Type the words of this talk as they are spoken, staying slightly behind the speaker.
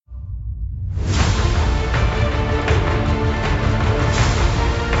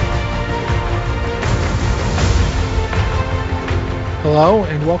Hello,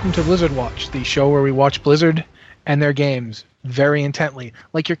 and welcome to Blizzard Watch, the show where we watch Blizzard and their games very intently,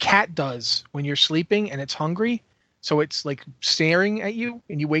 like your cat does when you're sleeping and it's hungry. So it's like staring at you,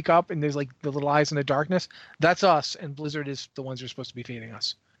 and you wake up and there's like the little eyes in the darkness. That's us, and Blizzard is the ones who are supposed to be feeding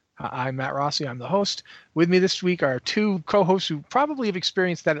us. I'm Matt Rossi. I'm the host. With me this week are two co-hosts who probably have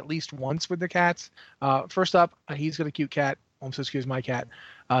experienced that at least once with their cats. First up, he's got a cute cat. Almost as cute as my cat.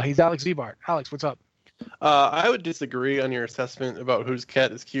 He's Alex Zebart. Alex, what's up? I would disagree on your assessment about whose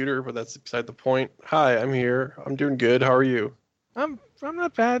cat is cuter, but that's beside the point. Hi, I'm here. I'm doing good. How are you? I'm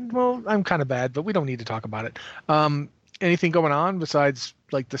not bad. Well, I'm kind of bad, but we don't need to talk about it. Anything going on besides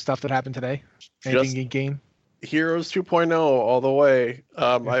like the stuff that happened today? Anything in game? Heroes 2.0 all the way.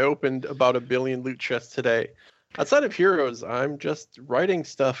 I opened about 1 billion loot chests today. Outside of Heroes, I'm just writing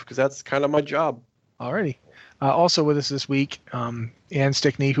stuff because that's kind of my job. Alrighty. Also with us this week, Ann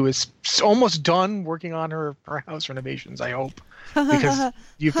Stickney, who is almost done working on her house renovations, I hope. Because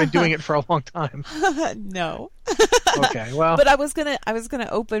you've been doing it for a long time. No. Okay, well. But I was gonna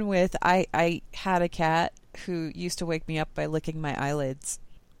open with I had a cat who used to wake me up by licking my eyelids.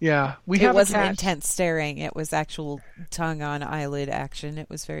 Yeah, it wasn't intense staring. It was actual tongue on eyelid action. It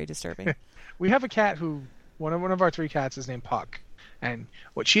was very disturbing. We have a cat who one of our 3 cats is named Puck. And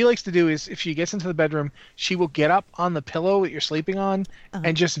what she likes to do is, if she gets into the bedroom, she will get up on the pillow that you're sleeping on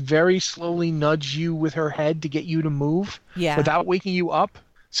and just very slowly nudge you with her head to get you to move without waking you up.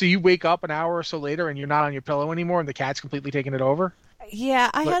 So you wake up an hour or so later and you're not on your pillow anymore and the cat's completely taken it over.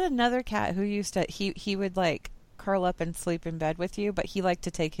 Yeah, I had another cat who used to, he would like curl up and sleep in bed with you, but he liked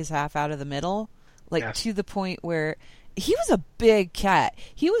to take his half out of the middle, to the point where he was a big cat.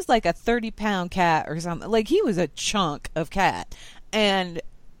 He was like a 30-pound cat or something. Like, he was a chunk of cat. And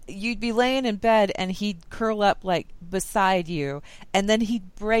you'd be laying in bed and he'd curl up like beside you, and then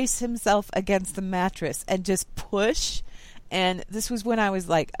he'd brace himself against the mattress and just push. And this was when I was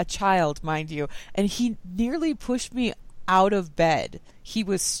like a child, mind you, and he nearly pushed me out of bed. He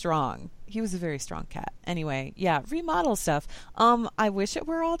was strong. He was a very strong cat. Anyway, yeah, remodel stuff. I wish it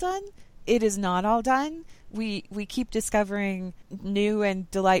were all done. It is not all done. We keep discovering new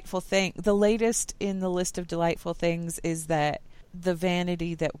and delightful things. The latest in the list of delightful things is that the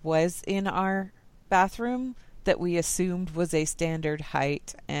vanity that was in our bathroom that we assumed was a standard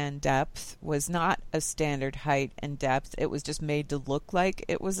height and depth was not a standard height and depth. It was just made to look like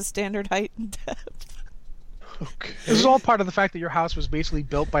it was a standard height and depth. Okay. This is all part of the fact that your house was basically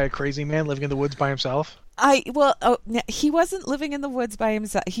built by a crazy man living in the woods by himself. He wasn't living in the woods by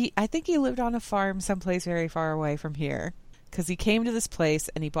himself. I think he lived on a farm someplace very far away from here. Because he came to this place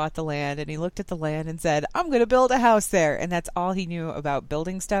and he bought the land and he looked at the land and said, I'm going to build a house there. And that's all he knew about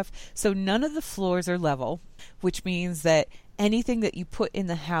building stuff. So none of the floors are level, which means that anything that you put in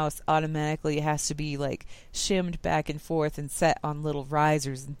the house automatically has to be like shimmed back and forth and set on little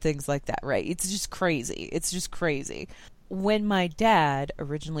risers and things like that, right? It's just crazy. When my dad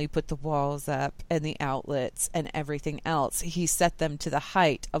originally put the walls up and the outlets and everything else, he set them to the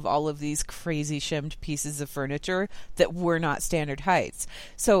height of all of these crazy shimmed pieces of furniture that were not standard heights.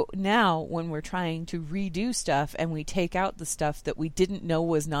 So now when we're trying to redo stuff and we take out the stuff that we didn't know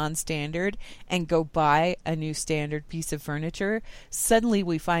was non-standard and go buy a new standard piece of furniture, suddenly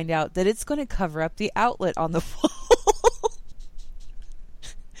we find out that it's going to cover up the outlet on the wall.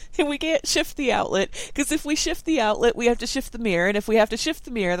 And we can't shift the outlet, because if we shift the outlet, we have to shift the mirror, and if we have to shift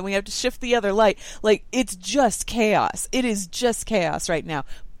the mirror, then we have to shift the other light. Like, it's just chaos. It is just chaos right now.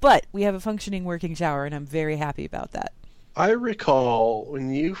 But we have a functioning working shower, and I'm very happy about that. I recall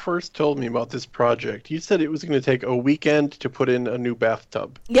when you first told me about this project, you said it was going to take a weekend to put in a new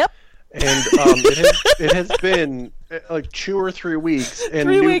bathtub. Yep. And it has been like 2 or 3 weeks. And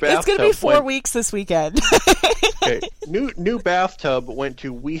 3 weeks. It's going to be 4 weeks this weekend. Okay. New bathtub went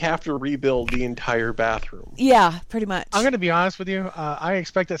to, we have to rebuild the entire bathroom. Yeah, pretty much. I'm going to be honest with you. I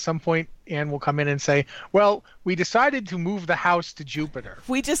expect at some point Anne will come in and say, well, we decided to move the house to Jupiter.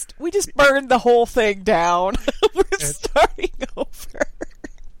 We just burned the whole thing down. We're starting over.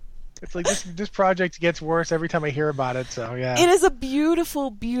 It's like this project gets worse every time I hear about it, so yeah. It is a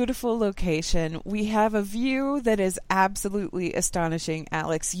beautiful, beautiful location. We have a view that is absolutely astonishing.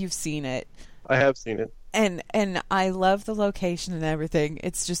 Alex, you've seen it. I have seen it. And I love the location and everything.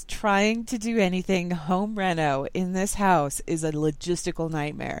 It's just trying to do anything home reno in this house is a logistical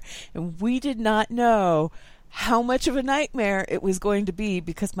nightmare. And we did not know how much of a nightmare it was going to be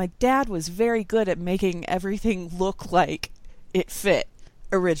because my dad was very good at making everything look like it fit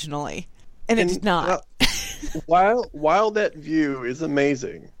originally, and it did not. While that view is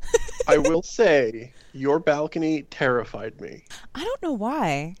amazing, I will say your balcony terrified me. I don't know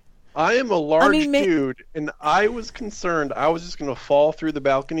why. I am a large dude, and I was concerned I was just going to fall through the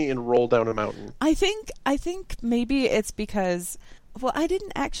balcony and roll down a mountain. I think maybe it's because, well, I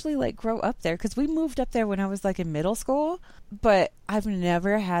didn't actually like grow up there because we moved up there when I was like in middle school, but I've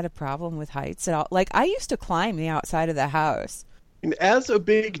never had a problem with heights at all. Like I used to climb the outside of the house. And as a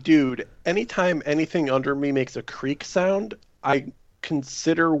big dude, anytime anything under me makes a creak sound, I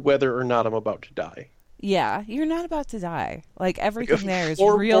consider whether or not I'm about to die. Yeah, you're not about to die. Like everything there is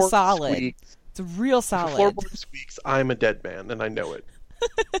real solid. Squeaks, it's real solid. If the floorboard squeaks, I'm a dead man, and I know it.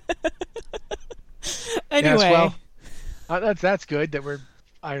 Anyway, yes, well, that's good. That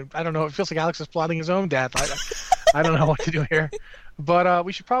I don't know. It feels like Alex is plotting his own death. I don't know what to do here, but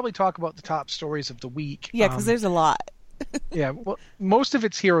we should probably talk about the top stories of the week. Yeah, because there's a lot. Yeah, well, most of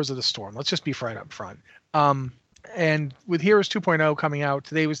it's Heroes of the Storm. Let's just be right up front. And with Heroes 2.0 coming out,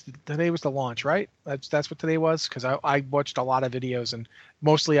 today was the launch, right? That's what today was, because I watched a lot of videos, and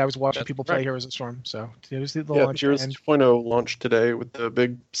mostly I was watching people play Heroes of the Storm. So today was the launch. Heroes 2.0 launched today with the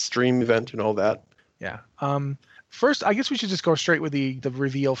big stream event and all that. Yeah. First, I guess we should just go straight with the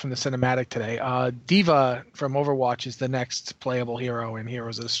reveal from the cinematic today. D.Va from Overwatch is the next playable hero in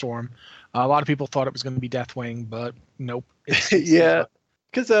Heroes of the Storm. A lot of people thought it was going to be Deathwing, but nope. Yeah.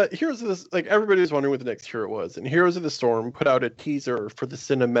 Because Heroes of the, like, everybody was wondering what the next hero was, and Heroes of the Storm put out a teaser for the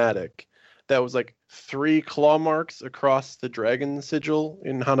cinematic that was like 3 claw marks across the dragon sigil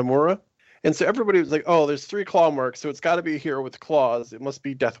in Hanamura, and so everybody was like, "Oh, there's 3 claw marks, so it's got to be a hero with claws. It must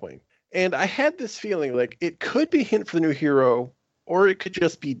be Deathwing." And I had this feeling like it could be a hint for the new hero, or it could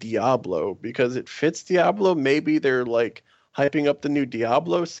just be Diablo because it fits Diablo. Maybe they're like hyping up the new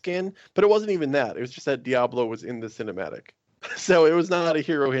Diablo skin, but it wasn't even that. It was just that Diablo was in the cinematic. So it was not a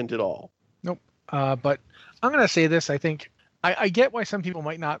hero hint at all. Nope. But I'm going to say this. I think I get why some people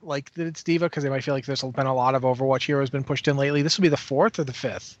might not like that it's D.Va because they might feel like there's been a lot of Overwatch heroes been pushed in lately. This will be the 4th or the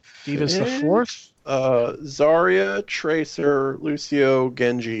 5th? D.Va's the 4th? Zarya, Tracer, Lucio,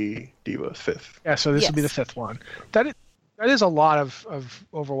 Genji, D.Va, 5th. Yeah, so this will be the 5th one. That is a lot of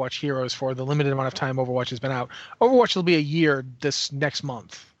Overwatch heroes for the limited amount of time Overwatch has been out. Overwatch will be a year this next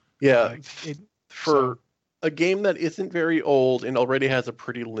month. Yeah. A game that isn't very old and already has a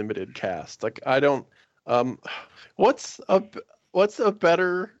pretty limited cast. Like I don't what's a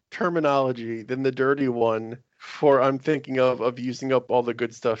better terminology than the dirty one for I'm thinking of using up all the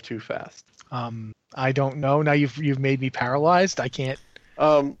good stuff too fast? I don't know. Now you've made me paralyzed. I can't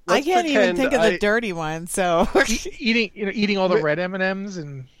I can't even think of the dirty one. So eating all the red M&Ms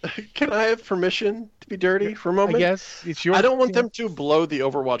and can I have permission to be dirty for a moment? I guess it's your. I don't want them to blow the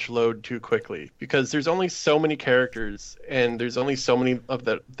Overwatch load too quickly because there's only so many characters and there's only so many of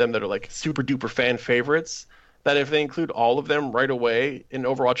them that are like super duper fan favorites that if they include all of them right away and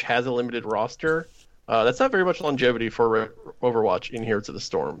Overwatch has a limited roster, that's not very much longevity for Overwatch in Heroes of the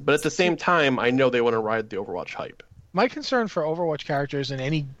Storm. But at the same time, I know they want to ride the Overwatch hype. My concern for Overwatch characters in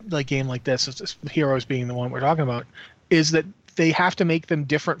any game like this, Heroes being the one we're talking about, is that they have to make them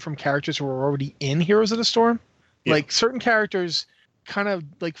different from characters who are already in Heroes of the Storm. Yeah. Like certain characters, kind of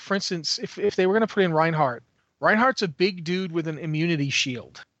like, for instance, if they were going to put in Reinhardt's a big dude with an immunity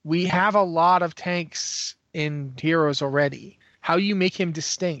shield. We have a lot of tanks in Heroes already. How do you make him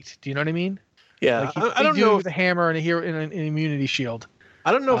distinct? Do you know what I mean? Yeah, like I don't know. With a hammer and an immunity shield.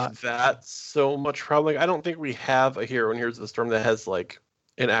 I don't know if that's so much problem. I don't think we have a hero in Heroes of the Storm that has like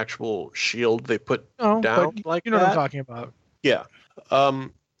an actual shield they put down like you know that. What I'm talking about. Yeah.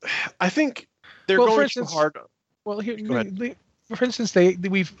 I think they're going too hard. Well, for instance,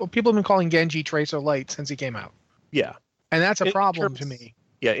 people have been calling Genji Tracer light since he came out. Yeah. And that's a problem to me.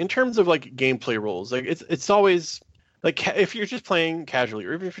 Yeah, in terms of like gameplay rules, like it's always like if you're just playing casually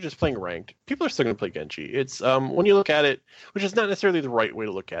or even if you're just playing ranked, people are still going to play Genji. It's when you look at it, which is not necessarily the right way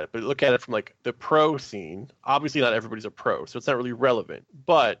to look at it, but look at it from like the pro scene. Obviously, not everybody's a pro, so it's not really relevant.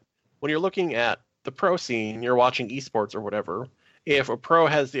 But when you're looking at the pro scene, you're watching esports or whatever. If a pro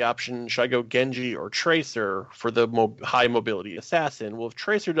has the option, should I go Genji or Tracer for the high mobility assassin? Well, if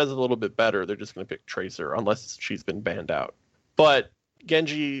Tracer does it a little bit better, they're just going to pick Tracer unless she's been banned out. But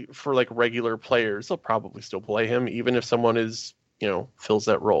Genji for like regular players, they'll probably still play him, even if someone is, fills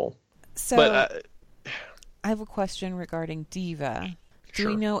that role. So, but, I have a question regarding D.Va. Do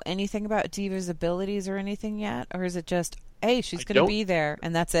we know anything about D.Va's abilities or anything yet, or is it just, hey, she's going to be there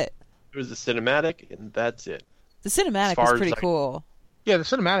and that's it? It was a cinematic and that's it. The cinematic was pretty cool. Yeah, the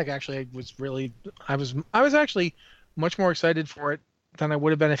cinematic actually was really. I was actually much more excited for it than I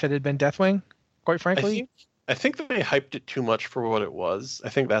would have been if it had been Deathwing. Quite frankly. I think that they hyped it too much for what it was. I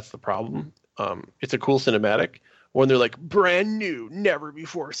think that's the problem. It's a cool cinematic. When they're like, brand new, never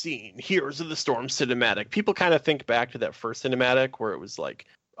before seen, Heroes of the Storm cinematic. People kind of think back to that first cinematic where it was like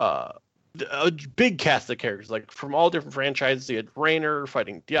a big cast of characters, like from all different franchises. You had Raynor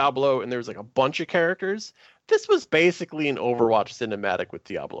fighting Diablo, and there was like a bunch of characters. This was basically an Overwatch cinematic with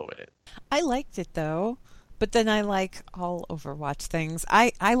Diablo in it. I liked it though, but then I like all Overwatch things.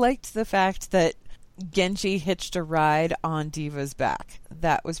 I liked the fact that Genji hitched a ride on D.Va's back.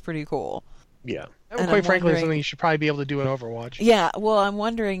 That was pretty cool. Yeah. And quite frankly, something you should probably be able to do in Overwatch. Yeah, well, I'm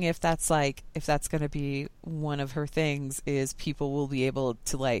wondering if that's going to be one of her things, is people will be able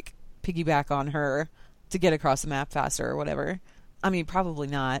to like piggyback on her to get across the map faster or whatever. I mean, probably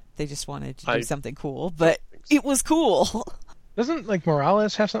not. They just wanted to do something cool, but it was cool. Doesn't like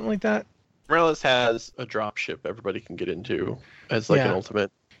Morales have something like that? Morales has a dropship everybody can get into as like an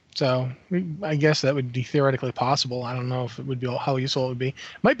ultimate. So I guess that would be theoretically possible. I don't know if it would be how useful it would be.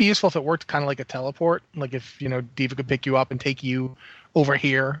 It might be useful if it worked kind of like a teleport. Like if, D.Va could pick you up and take you over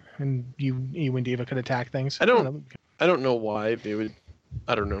here, and you and D.Va could attack things. I don't know why they would.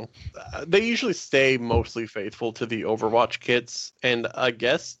 I don't know. They usually stay mostly faithful to the Overwatch kits, and I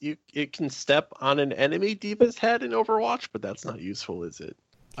guess it can step on an enemy D.Va's head in Overwatch, but that's not useful, is it?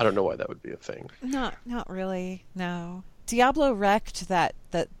 I don't know why that would be a thing. Not really. No. Diablo wrecked that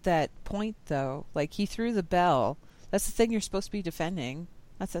point though. Like he threw the bell. That's the thing you're supposed to be defending.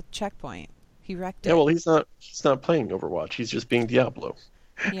 That's a checkpoint. He wrecked it. Yeah, well, he's not playing Overwatch. He's just being Diablo.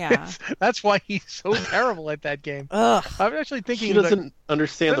 Yeah. That's why he's so terrible at that game. Ugh. I'm actually thinking he doesn't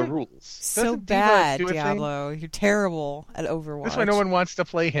understand the rules. So bad, Diablo. You're terrible at Overwatch. That's why no one wants to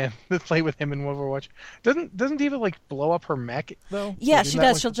play with him in Overwatch. Doesn't D.Va like blow up her mech though? Yeah, she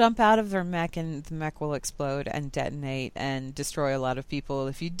does. She'll jump out of her mech and the mech will explode and detonate and destroy a lot of people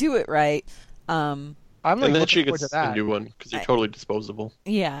if you do it right. And then she gets a new one because you're totally disposable.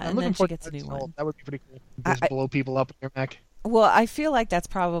 Yeah, and then she gets a new one. That would be pretty cool. Just blow people up with your mech. Well, I feel like that's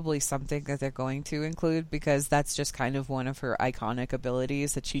probably something that they're going to include because that's just kind of one of her iconic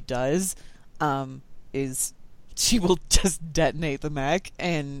abilities that she does, is she will just detonate the mech.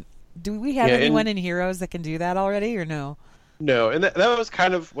 And do we have anyone in Heroes that can do that already or no? No, and that was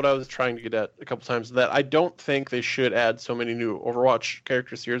kind of what I was trying to get at a couple times, that I don't think they should add so many new Overwatch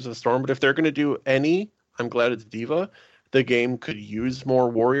characters to Heroes of the Storm, but if they're going to do any, I'm glad it's D.Va. The game could use more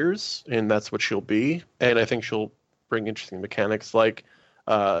warriors, and that's what she'll be, and I think she'll bring interesting mechanics like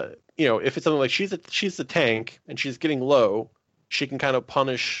if it's something like she's the tank and she's getting low, she can kind of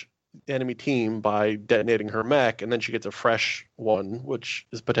punish the enemy team by detonating her mech, and then she gets a fresh one, which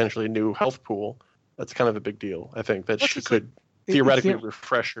is potentially a new health pool. That's kind of a big deal. I think that she could theoretically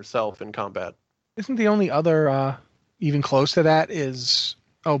refresh herself in combat. Isn't the only other even close to that is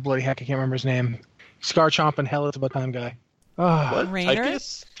bloody heck, I can't remember his name. Scarchomp and Hell is About Time guy. What? Raynor?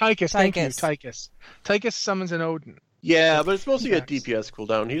 Tychus, thank you, Tychus. Tychus summons an Odin. Yeah, but it's mostly a DPS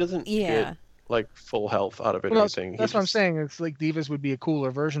cooldown. He doesn't get like full health out of anything. That's what I'm saying. It's like D.Va's would be a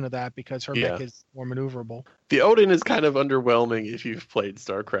cooler version of that because her mech is more maneuverable. The Odin is kind of underwhelming if you've played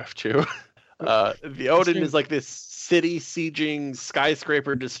StarCraft 2. The Odin is like this city sieging,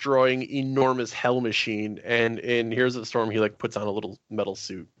 skyscraper destroying, enormous hell machine, and in Heroes of the Storm he like puts on a little metal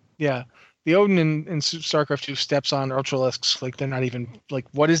suit. Yeah. The Odin in StarCraft 2 steps on Ultralisks like they're not even like,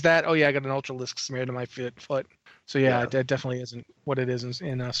 what is that? Oh yeah, I got an Ultralisk smeared to my foot. So yeah, that definitely isn't what it is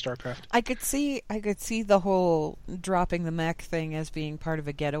in StarCraft. I could see the whole dropping the mech thing as being part of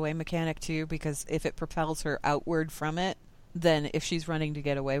a getaway mechanic too, because if it propels her outward from it, then if she's running to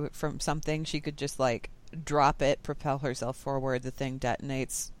get away from something, she could just like drop it, propel herself forward. The thing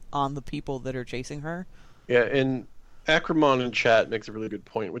detonates on the people that are chasing her. Yeah, and Acrimon in chat makes a really good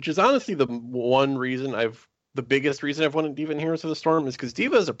point, which is honestly the biggest reason I've wanted D.Va in Heroes of the Storm is because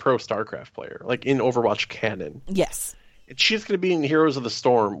D.Va is a pro StarCraft player, like in Overwatch canon. Yes. And she's going to be in Heroes of the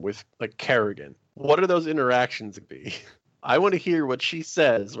Storm with like Kerrigan. What are those interactions going to be? I want to hear what she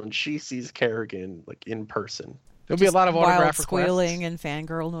says when she sees Kerrigan like in person. There'll be a lot of autograph wild requests. Squealing and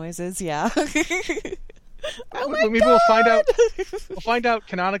fangirl noises, yeah. Maybe we'll find out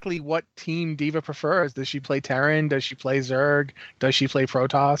canonically what team D.Va prefers. Does she play Terran? Does she play Zerg? Does she play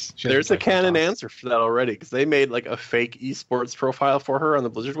Protoss? There's a canon answer for that already, because they made like a fake esports profile for her on the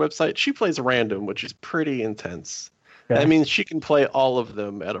Blizzard website. She plays random, which is pretty intense. Okay. That means she can play all of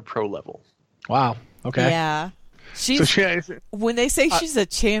them at a pro level. Wow. Okay. Yeah. When they say she's a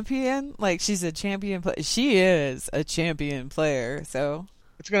champion, like she's a champion player, she is a champion player. So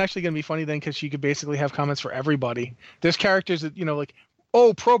it's actually going to be funny then, because she could basically have comments for everybody. There's characters that, like,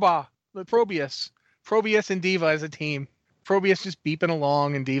 Probius and D.Va as a team. Probius just beeping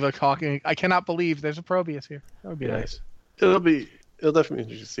along and D.Va talking. I cannot believe there's a Probius here. That would be nice. it'll definitely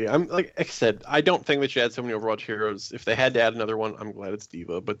be interesting to see. I'm like I said, I don't think they should add so many Overwatch heroes. If they had to add another one, I'm glad it's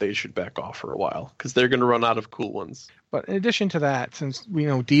D.Va, but they should back off for a while because they're going to run out of cool ones. But in addition to that, since we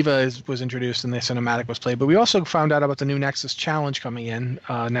know D.Va was introduced and the cinematic was played, but we also found out about the new Nexus Challenge coming in,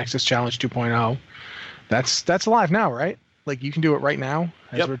 Nexus Challenge 2.0. That's live now, right? Like you can do it right now.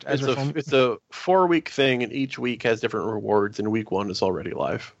 Yep. It's a 4-week thing, and each week has different rewards. And week 1 is already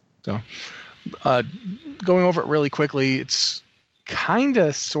live. So, going over it really quickly, it's kind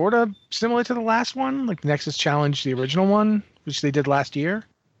of sort of similar to the last one, like Nexus Challenge, the original one, which they did last year.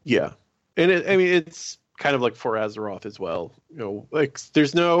 Yeah, and it's kind of like for Azeroth as well. You know, like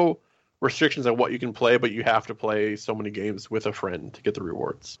there's no restrictions on what you can play, but you have to play so many games with a friend to get the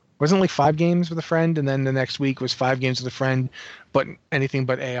rewards. Wasn't it like 5 games with a friend, and then the next week was 5 games with a friend, but anything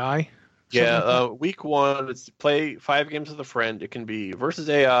but AI? Yeah, week 1, it's play 5 games with a friend. It can be versus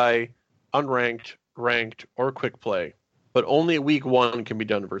AI, unranked, ranked, or quick play. But only week 1 can be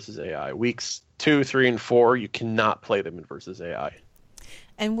done versus AI. Weeks 2, 3, and 4, you cannot play them in versus AI.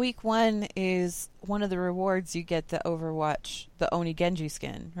 And week 1 is one of the rewards you get the Overwatch, the Oni Genji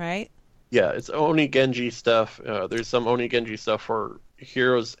skin, right? Yeah, it's Oni Genji stuff. There's some Oni Genji stuff for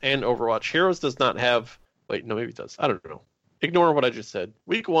Heroes and Overwatch. Heroes does not have... Wait, no, maybe it does. I don't know. Ignore what I just said.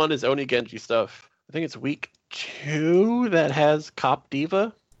 Week 1 is Oni Genji stuff. I think it's week 2 that has Cop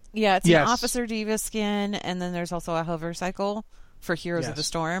D.Va. Yeah, it's an Officer D.Va skin, and then there's also a hover cycle for Heroes of the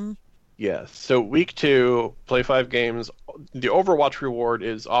Storm. Yeah, so week 2, play 5 games. The Overwatch reward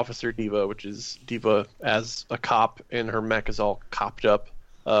is Officer D.Va, which is D.Va as a cop, and her mech is all copped up.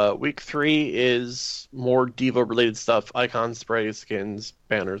 Week 3 is more D.Va-related stuff, icon sprays, skins,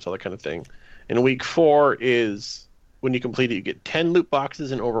 banners, all that kind of thing. And week 4 is... When you complete it, you get 10 loot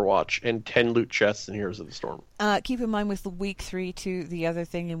boxes in Overwatch and 10 loot chests in Heroes of the Storm. Keep in mind with week 3, too, the other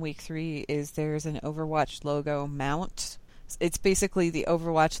thing in week 3 is there's an Overwatch logo mount. It's basically the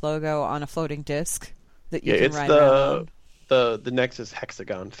Overwatch logo on a floating disc that you can ride around. The Nexus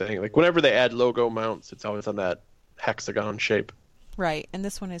hexagon thing. Like, whenever they add logo mounts, it's always on that hexagon shape. Right, and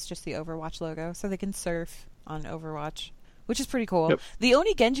this one is just the Overwatch logo, so they can surf on Overwatch. Which is pretty cool. Yep. The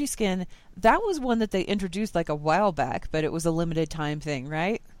Oni Genji skin, that was one that they introduced like a while back, but it was a limited time thing,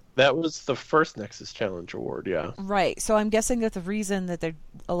 right? That was the first Nexus Challenge award, yeah. Right. So I'm guessing that the reason that they're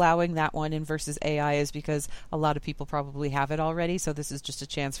allowing that one in versus AI is because a lot of people probably have it already, so this is just a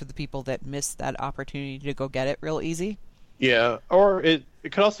chance for the people that missed that opportunity to go get it real easy. Yeah, or it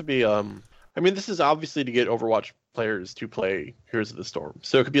could also be, this is obviously to get Overwatch players to play Heroes of the Storm.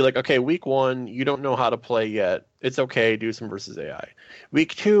 So it could be like, okay, week 1, you don't know how to play yet. It's okay, do some versus AI.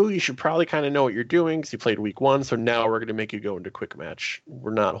 Week 2, you should probably kind of know what you're doing because you played week 1, so now we're going to make you go into quick match.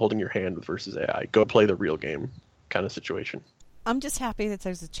 We're not holding your hand with versus AI. Go play the real game kind of situation. I'm just happy that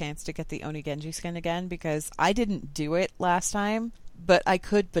there's a chance to get the Oni Genji skin again because I didn't do it last time, but I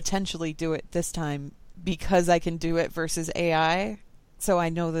could potentially do it this time because I can do it versus AI. So I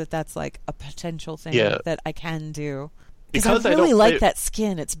know that that's like a potential thing that I can do. Because I really like that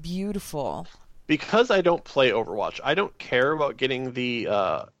skin. It's beautiful. Because I don't play Overwatch, I don't care about getting the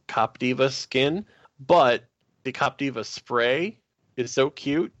Cop D.Va skin, but the Cop D.Va spray is so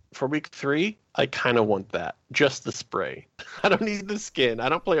cute. For week 3, I kind of want that. Just the spray. I don't need the skin. I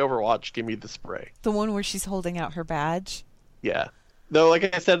don't play Overwatch. Give me the spray. The one where she's holding out her badge? Yeah. Though,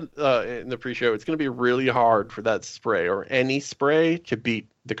 like I said in the pre-show, it's going to be really hard for that spray or any spray to beat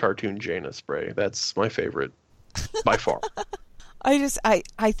the cartoon Jaina spray. That's my favorite by far.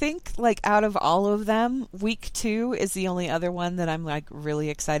 I think like out of all of them, week 2 is the only other one that I'm like really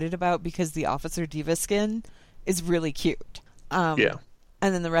excited about because the Officer D.Va skin is really cute. Yeah.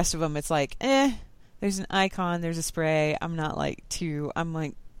 And then the rest of them, it's like, there's an icon, there's a spray. I'm like,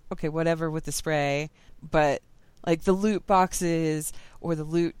 okay, whatever with the spray, but like the loot boxes or the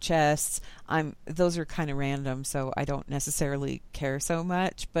loot chests, those are kind of random, so I don't necessarily care so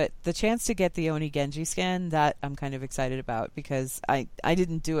much. But the chance to get the Oni Genji skin, that I'm kind of excited about because I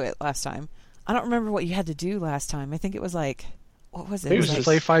didn't do it last time. I don't remember what you had to do last time. I think it was like, what was it? It was just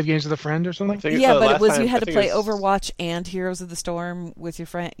play 5 games with a friend or something? Yeah, but it was you had to play Overwatch and Heroes of the Storm with your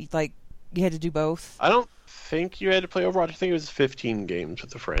friend. Like, you had to do both. I don't think you had to play Overwatch. I think it was 15 games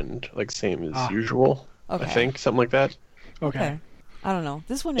with a friend, like same as usual. Okay. I think, something like that. Okay. I don't know.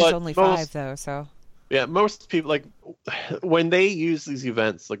 This one is only 5, though, so... Yeah, most people, like, when they use these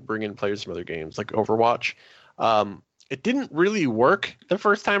events, like, bring in players from other games, like Overwatch, it didn't really work the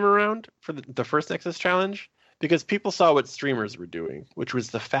first time around for the first Nexus Challenge, because people saw what streamers were doing, which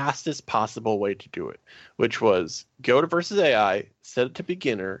was the fastest possible way to do it, which was go to versus AI, set it to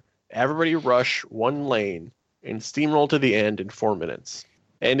beginner, everybody rush one lane, and steamroll to the end in 4 minutes.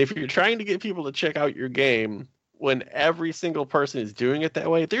 And if you're trying to get people to check out your game when every single person is doing it that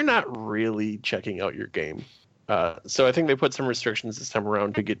way, they're not really checking out your game. So I think they put some restrictions this time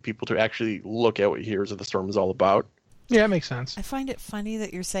around to get people to actually look at what Heroes of the Storm is all about. Yeah, it makes sense. I find it funny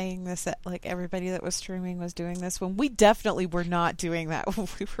that you're saying this, that like everybody that was streaming was doing this, when we definitely were not doing that when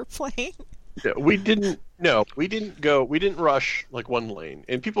we were playing. Yeah, we didn't rush like one lane.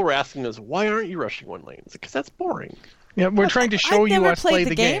 And people were asking us, why aren't you rushing one lane? It's because that's boring. Yeah, we're trying to show you us play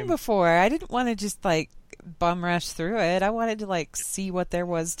the game before. I didn't want to just like bum rush through it. I wanted to like see what there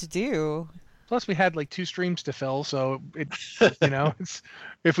was to do. Plus, we had like 2 streams to fill, so it's it's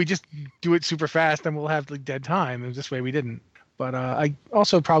if we just do it super fast, then we'll have like dead time. And this way, we didn't. But I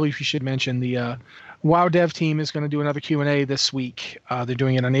also probably should mention the WoW Dev team is going to do another Q&A this week. They're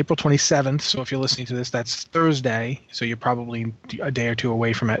doing it on April 27th. So if you're listening to this, that's Thursday. So you're probably a day or two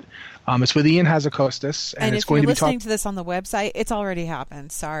away from it. It's with Ian Hazzikostas, and it's going to be listening to this on the website, it's already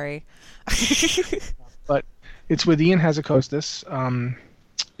happened. Sorry. But it's with Ian Hazzikostas.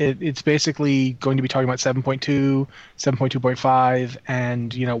 It's basically going to be talking about 7.2, 7.2.5,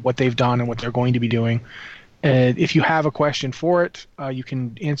 and what they've done and what they're going to be doing. If you have a question for it, you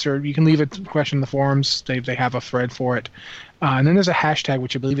can answer. You can leave a question in the forums. They have a thread for it, and then there's a hashtag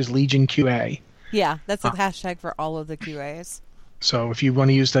which I believe is Legion QA. Yeah, that's a hashtag for all of the QAs. So if you want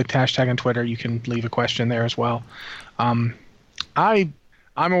to use the hashtag on Twitter, you can leave a question there as well. I'm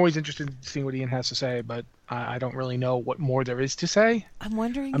always interested in seeing what Ian has to say, but I don't really know what more there is to say. I'm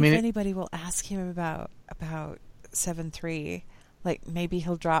wondering if anybody will ask him about 7.3. Like maybe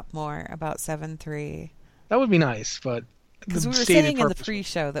he'll drop more about 7.3. That would be nice, but because we were saying in the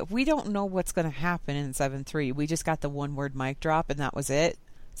pre-show that we don't know what's going to happen in 7.3. We just got the one-word mic drop, and that was it.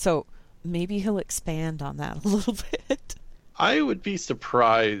 So maybe he'll expand on that a little bit. I would be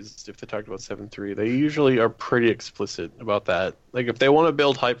surprised if they talked about 7.3. They usually are pretty explicit about that. Like, if they want to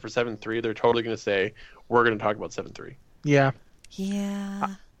build hype for 7.3, they're totally going to say, we're going to talk about 7.3. Yeah. Yeah.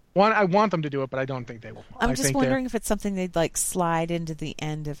 I want them to do it, but I don't think they will. I'm just wondering if it's something they'd, like, slide into the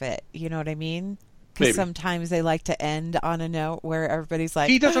end of it. You know what I mean? Because sometimes they like to end on a note where everybody's like...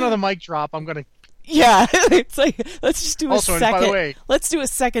 He does another mic drop, I'm going to... Yeah, it's like, let's just do also, a second... by the way, let's do a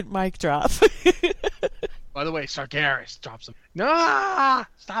second mic drop. By the way, Sargeras drops them. No!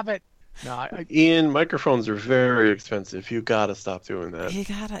 Stop it! No, Ian, microphones are very expensive. You gotta stop doing that. You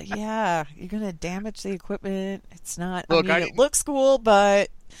gotta, yeah. You're gonna damage the equipment. It's not... Look, it looks cool, but...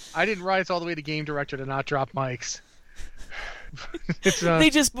 I didn't rise all the way to game director to not drop mics. They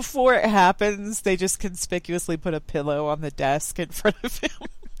just, before it happens, they just conspicuously put a pillow on the desk in front of him.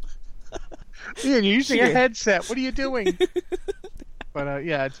 Ian, you're using a headset. What are you doing?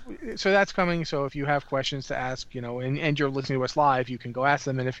 But so that's coming. So if you have questions to ask, and you're listening to us live, you can go ask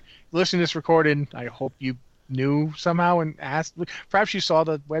them. And if you're listening to this recorded, I hope you knew somehow and asked. Perhaps you saw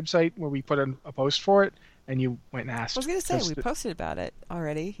the website where we put a post for it, and you went and asked. I was going to say, we posted about it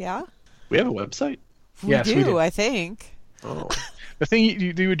already, yeah? We have a website? Yes, we do, I think. Oh. The thing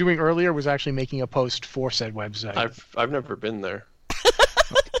you were doing earlier was actually making a post for said website. I've never been there.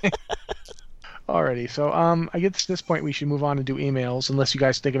 Alrighty, so I guess at this point we should move on and do emails, unless you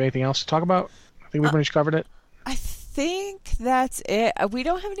guys think of anything else to talk about. I think we've pretty much covered it. I think that's it. We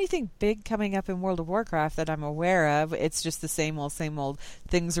don't have anything big coming up in World of Warcraft that I'm aware of. It's just the same old.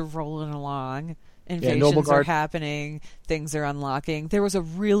 Things are rolling along. Invasions are happening. Things are unlocking. There was a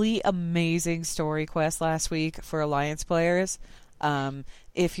really amazing story quest last week for Alliance players.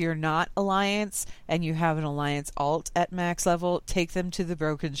 If you're not Alliance and you have an Alliance alt at max level, take them to the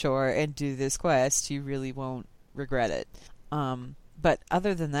Broken Shore and do this quest. You really won't regret it. But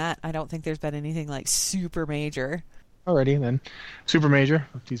other than that, I don't think there's been anything like super major. Alrighty then. Super Major.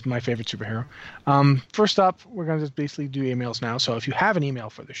 He's my favorite superhero. First up, we're going to just basically do emails now. So if you have an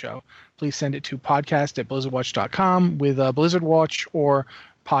email for the show, please send it to podcast@blizzardwatch.com with Blizzard Watch or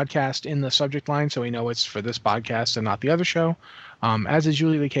podcast in the subject line so we know it's for this podcast and not the other show. As is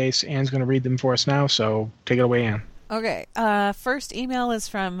usually the case, Anne's going to read them for us now, so take it away, Anne. Okay. First email is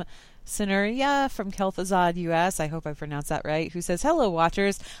from Sinuria from Kel'Thuzad, US, I hope I pronounced that right, who says, "Hello,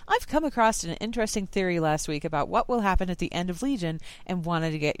 Watchers. I've come across an interesting theory last week about what will happen at the end of Legion and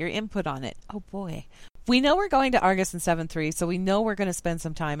wanted to get your input on it." Oh, boy. We know we're going to Argus in 7.3, so we know we're going to spend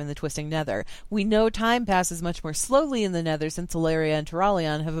some time in the Twisting Nether. We know time passes much more slowly in the Nether since Ilaria and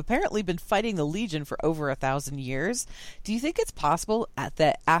Turalyon have apparently been fighting the Legion for over 1,000 years. Do you think it's possible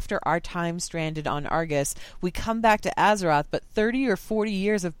that after our time stranded on Argus, we come back to Azeroth, but 30 or 40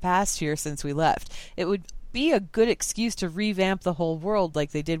 years have passed here since we left? It would be a good excuse to revamp the whole world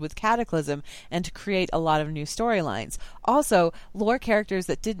like they did with Cataclysm and to create a lot of new storylines. Also, lore characters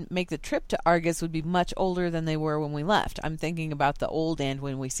that didn't make the trip to Argus would be much older than they were when we left. I'm thinking about the old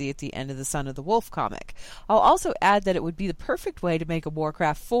Anduin we see at the end of the Son of the Wolf comic. I'll also add that it would be the perfect way to make a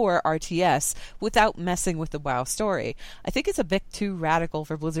Warcraft 4 RTS without messing with the WoW story. I think it's a bit too radical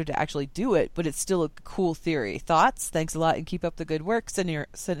for Blizzard to actually do it, but it's still a cool theory. Thoughts? Thanks a lot and keep up the good work,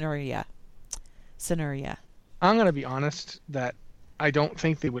 Sinuria. I'm going to be honest that I don't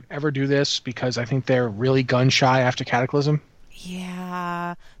think they would ever do this because I think they're really gun shy after Cataclysm.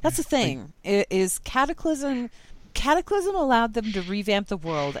 Yeah, that's the thing. Is Cataclysm allowed them to revamp the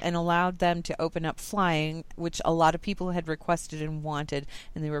world and allowed them to open up flying, which a lot of people had requested and wanted,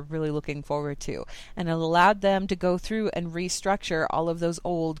 and they were really looking forward to. And it allowed them to go through and restructure all of those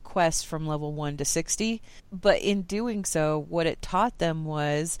old quests from level 1 to 60. But in doing so, what it taught them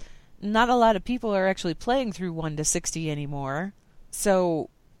was not a lot of people are actually playing through 1 to 60 anymore.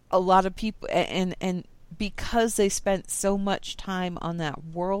 So a lot of people, and because they spent so much time on that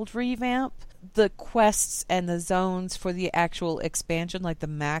world revamp, the quests and the zones for the actual expansion, like the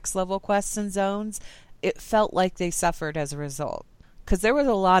max level quests and zones, it felt like they suffered as a result. Because there was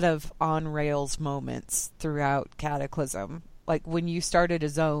a lot of on-rails moments throughout Cataclysm. Like when you started a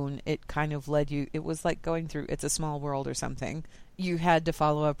zone, it kind of led you, it was like going through It's a Small World or something. You had to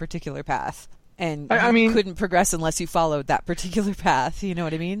follow a particular path. And you couldn't progress unless you followed that particular path. You know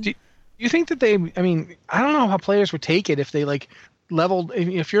what I mean? Do you think that I don't know how players would take it if they like leveled,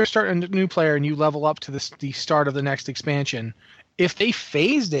 if you're starting a new player and you level up to the start of the next expansion, if they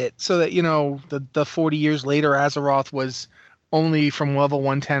phased it so that, the 40 years later Azeroth was only from level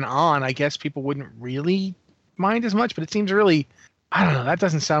 110 on, I guess people wouldn't really mind as much, but it seems really, I don't know, that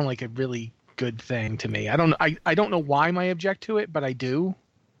doesn't sound like a really good thing to me. I don't know why I object to it, but I do.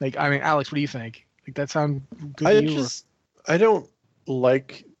 Alex, what do you think? Like, that sound good to you? I don't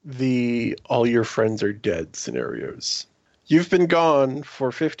like the all your friends are dead scenarios. You've been gone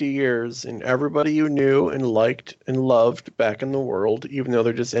for 50 years, and everybody you knew and liked and loved back in the world, even though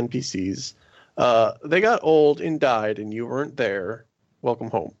they're just NPCs, they got old and died, and you weren't there. Welcome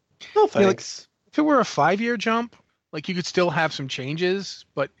home. No thanks. If it were a 5-year jump, like you could still have some changes,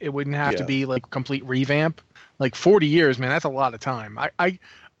 but it wouldn't have to be like complete revamp. Like 40 years, man, that's a lot of time. I'd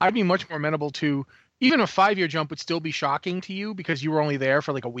be much more amenable to even a 5-year jump would still be shocking to you because you were only there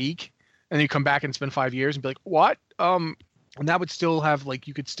for like a week, and then you come back and spend 5 years and be like, what? And that would still have like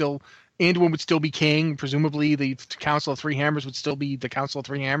Anduin would still be king. Presumably, the Council of Three Hammers would still be the Council of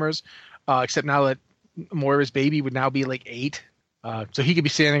Three Hammers, except now that Moira's baby would now be like 8. So he could be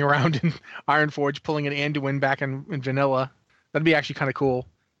standing around in Ironforge pulling an Anduin back in vanilla. That'd be actually kind of cool.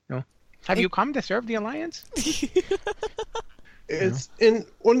 Have you come to serve the Alliance? It's in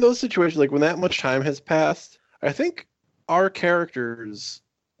one of those situations, like when that much time has passed, I think our characters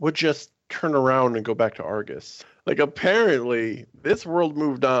would just turn around and go back to Argus. Like, apparently, this world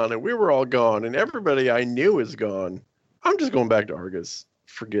moved on, and we were all gone, and everybody I knew is gone. I'm just going back to Argus.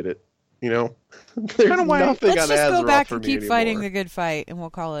 Forget it. There's nothing Let's just on go back for and me keep anymore. fighting the good fight, and we'll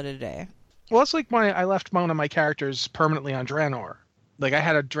call it a day. Well, it's like when I left one of my characters permanently on Draenor. Like, I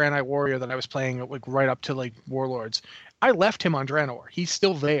had a Draenei warrior that I was playing like right up to like Warlords. I left him on Draenor. He's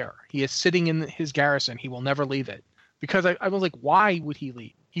still there. He is sitting in his garrison. He will never leave it. Because I was like, why would he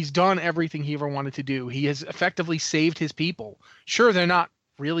leave? He's done everything he ever wanted to do. He has effectively saved his people. Sure, they're not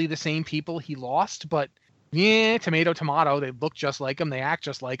really the same people he lost, but tomato, tomato. They look just like him. They act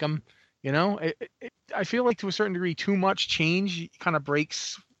just like him. I feel like to a certain degree, too much change kind of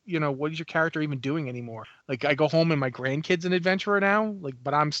breaks, what is your character even doing anymore? Like, I go home and my grandkid's an adventurer now,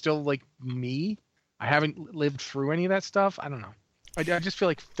 but I'm still like me. I haven't lived through any of that stuff. I don't know. I just feel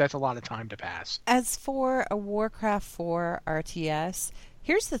like that's a lot of time to pass. As for a Warcraft 4 RTS,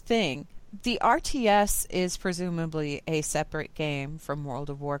 here's the thing. The RTS is presumably a separate game from World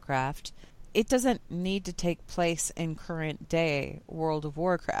of Warcraft. It doesn't need to take place in current day World of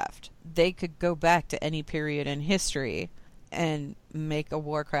Warcraft. They could go back to any period in history and make a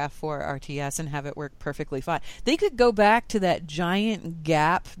Warcraft 4 RTS and have it work perfectly fine. They could go back to that giant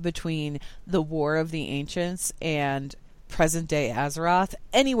gap between the War of the Ancients and present-day Azeroth,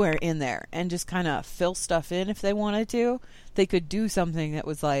 anywhere in there, and just kind of fill stuff in if they wanted to. They could do something that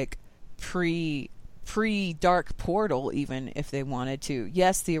was like pre-Dark Portal, even, if they wanted to.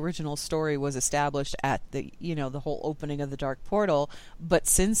 Yes, the original story was established at the whole opening of the Dark Portal, but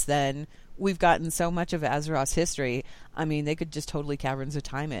since then, we've gotten so much of Azeroth's history. I mean, they could just totally Caverns of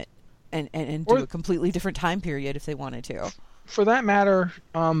Time it and do a completely different time period if they wanted to. For that matter,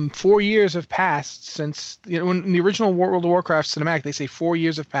 4 years have passed since, in the original World of Warcraft cinematic, they say 4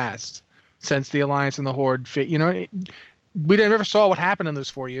 years have passed since the Alliance and the Horde fit. We never saw what happened in those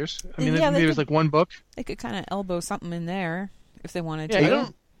 4 years. I mean, there was like one book. They could kind of elbow something in there if they wanted Yeah, to. I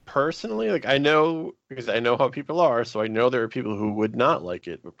don't personally like. I know because I know how people are, so I know there are people who would not like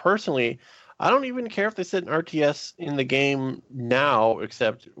it. But personally, I don't even care if they set an RTS in the game now,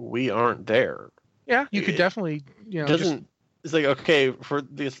 except we aren't there. Yeah, you could definitely. It's like, okay, for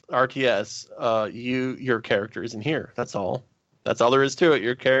this RTS, your character isn't here. That's all. That's all there is to it.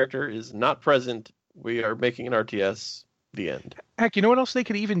 Your character is not present. We are making an RTS. The end. Heck, you know what else they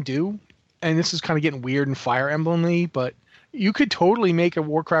could even do? And this is kind of getting weird and Fire Emblem-y, but you could totally make a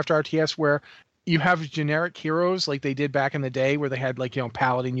Warcraft RTS where you have generic heroes like they did back in the day where they had like,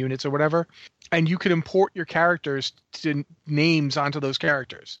 paladin units or whatever, and you could import your characters to names onto those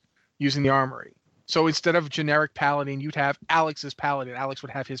characters using the armory. So instead of generic paladin, you'd have Alex's paladin. Alex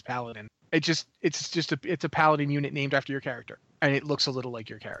would have his paladin. It's a paladin unit named after your character, and it looks a little like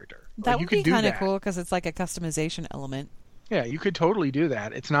your character. That would be kind of cool because it's like a customization element. Yeah, you could totally do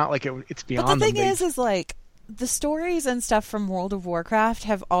that. It's not like it's beyond. But the thing is like the stories and stuff from World of Warcraft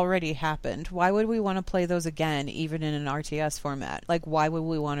have already happened. Why would we want to play those again, even in an RTS format? Like, why would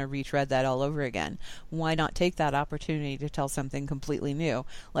we want to retread that all over again? Why not take that opportunity to tell something completely new?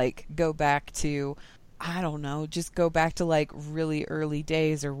 Like, go back to, I don't know, just go back to like really early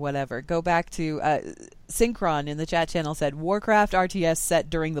days or whatever. Go back to Synchron in the chat channel said Warcraft RTS set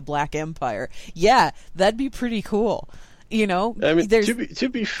during the Black Empire. Yeah, that'd be pretty cool. I mean, to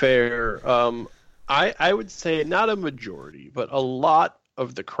be fair, I would say not a majority, but a lot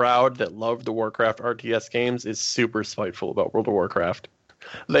of the crowd that loved the Warcraft RTS games is super spiteful about World of Warcraft.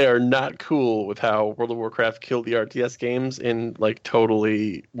 They are not cool with how World of Warcraft killed the RTS games and like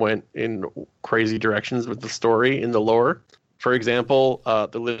totally went in crazy directions with the story and the lore. For example,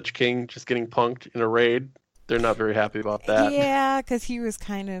 the Lich King just getting punked in a raid. They're not very happy about that. Yeah, because he was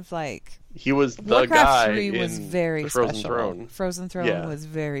kind of like... He was the Warcraft guy 3 was in very Frozen special. Throne. Frozen Throne Yeah. was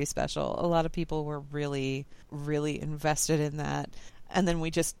very special. A lot of people were really, really invested in that. And then we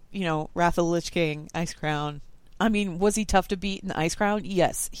just, Wrath of the Lich King, Ice Crown. I mean, was he tough to beat in Ice Crown?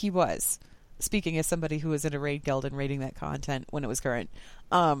 Yes, he was. Speaking as somebody who was in a raid guild and raiding that content when it was current.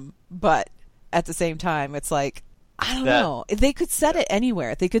 But at the same time, it's like, I don't know. They could set it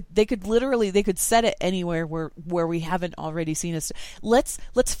anywhere. They could set it anywhere where we haven't already seen it. Let's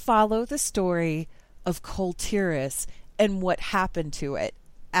follow the story of Kul Tiras and what happened to it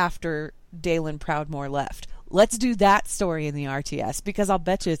after Dalen Proudmoore left. Let's do that story in the RTS because I'll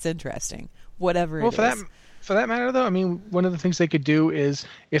bet you it's interesting. Whatever it is. For that matter, though, I mean, one of the things they could do is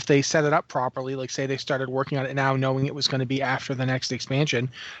if they set it up properly, like say they started working on it now knowing it was going to be after the next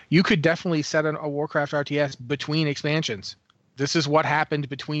expansion, you could definitely set a Warcraft RTS between expansions. This is what happened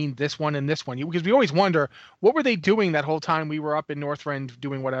between this one and this one. Because we always wonder, what were they doing that whole time we were up in Northrend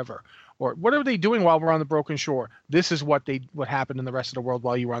doing whatever? Or what are they doing while we're on the Broken Shore? This is what happened in the rest of the world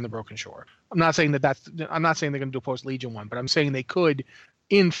while you were on the Broken Shore. I'm not saying I'm not saying they're going to do a Post-Legion one, but I'm saying they could,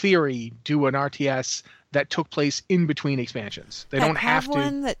 in theory, do an RTS that took place in between expansions. They don't have to.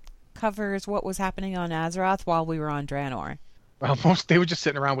 one that covers what was happening on Azeroth while we were on Draenor. Well, they were just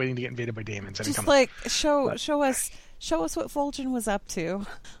sitting around waiting to get invaded by demons. Just like show us what Fulgen was up to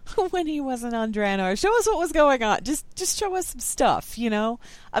when he wasn't on Draenor. Show us what was going on. Just show us some stuff.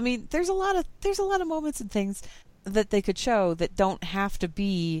 I mean, there's a lot of moments and things that they could show that don't have to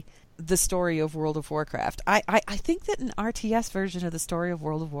be the story of World of Warcraft. I think that an RTS version of the story of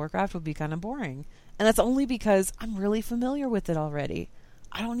World of Warcraft would be kind of boring. And that's only because I'm really familiar with it already.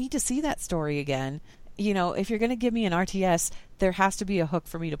 I don't need to see that story again. If you're going to give me an RTS, there has to be a hook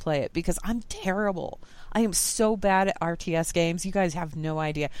for me to play it because I'm terrible. I am so bad at RTS games. You guys have no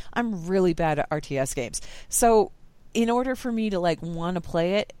idea. I'm really bad at RTS games. So in order for me to want to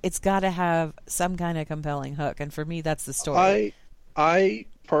play it, it's got to have some kind of compelling hook. And for me, that's the story. I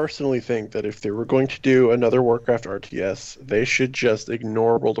personally think that if they were going to do another Warcraft RTS, they should just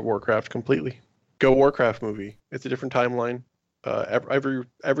ignore World of Warcraft completely. Go Warcraft movie. It's a different timeline.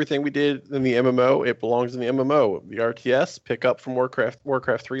 Everything we did in the MMO, it belongs in the MMO. The RTS, pick up from Warcraft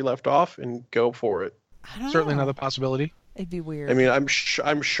 3 left off and go for it. Certainly another possibility. It'd be weird. I mean, I'm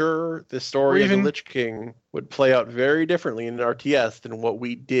sure the story of the Lich King would play out very differently in an RTS than what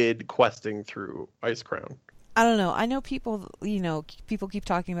we did questing through Ice Crown. I don't know. I know people keep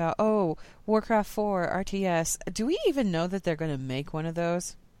talking about, Warcraft 4 RTS. Do we even know that they're going to make one of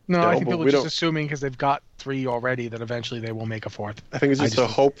those? No, I think people are just assuming because they've got 3 already that eventually they will make a 4th. I think it's just a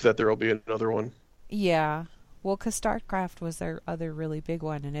hope that there will be another one. Yeah. Well, because StarCraft was their other really big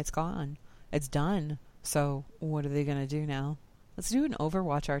one, and it's gone. It's done. So what are they going to do now? Let's do an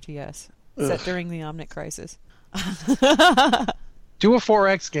Overwatch RTS set during the Omnic Crisis. Do a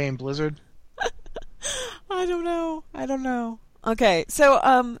 4X game, Blizzard. I don't know. Okay,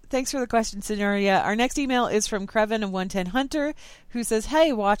 so thanks for the question, Signoria. Our next email is from Creven of 110 Hunter, who says,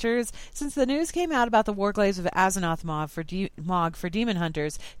 "Hey, Watchers, since the news came out about the Warglaives of Azzinoth Mog for Demon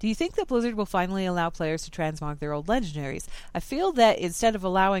Hunters, do you think that Blizzard will finally allow players to transmog their old legendaries? I feel that instead of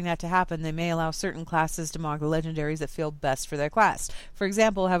allowing that to happen, they may allow certain classes to mog the legendaries that feel best for their class. For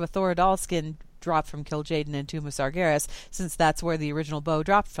example, have a Thoradal skin dropped from Kil'jaeden and Tomb of Sargeras, since that's where the original bow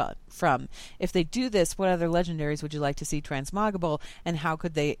dropped from. If they do this, what other legendaries would you like to see transmoggable, and how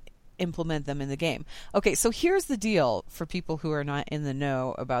could they implement them in the game?" Okay, so here's the deal for people who are not in the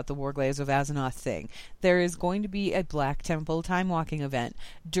know about the Warglaives of Azzinoth thing. There is going to be a Black Temple time walking event.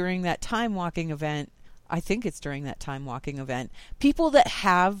 During that time walking event, I think it's during that time walking event, people that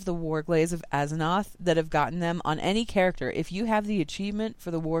have the Warglaives of Azzinoth that have gotten them on any character, if you have the achievement for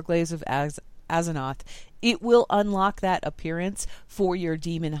the Warglaives of Azzinoth, it will unlock that appearance for your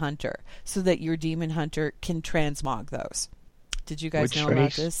Demon Hunter, so that your Demon Hunter can transmog those. Did you guys know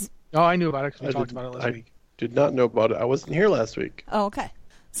about this? Oh, I knew about it because we talked about it last week. I did not know about it. I wasn't here last week. Oh, okay.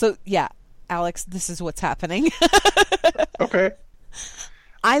 So, yeah, Alex, this is what's happening. Okay.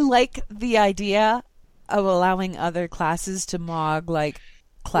 I like the idea of allowing other classes to mog, like,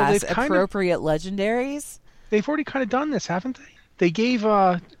 class-appropriate legendaries. They've already kind of done this, haven't they? They gave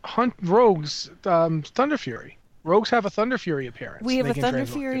Rogues Thunder Fury. Rogues have a Thunder Fury appearance. We have a Thunder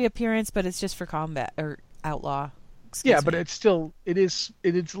Fury appearance, but it's just for combat or outlaw. But it's still it is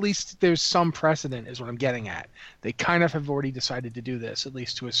at least there's some precedent is what I'm getting at. They kind of have already decided to do this, at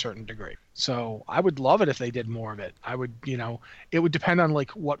least to a certain degree. So I would love it if they did more of it. I would, it would depend on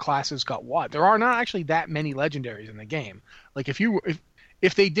like what classes got what. There are not actually that many legendaries in the game. Like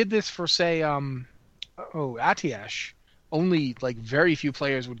if they did this for say Atiesh, only like very few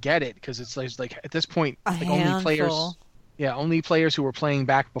players would get it because it's like at this point like only players who were playing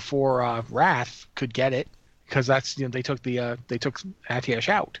back before Wrath could get it because that's they took Atiesh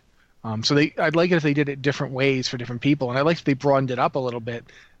out. So I'd like it if they did it different ways for different people, and I like if they broadened it up a little bit.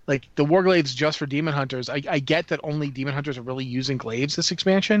 Like the Warglaives just for Demon Hunters. I get that only Demon Hunters are really using glaives this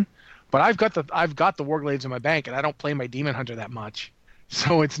expansion, but I've got the Warglaives in my bank and I don't play my Demon Hunter that much,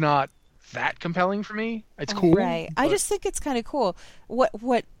 so it's not that compelling for me. It's cool, right? But I just think it's kind of cool.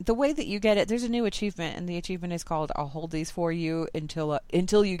 What the way that you get it. There's a new achievement, and the achievement is called "I'll hold these for you until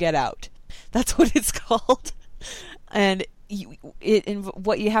you get out." That's what it's called. And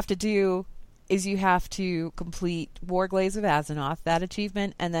what you have to do is you have to complete Warglaives of Azzinoth, that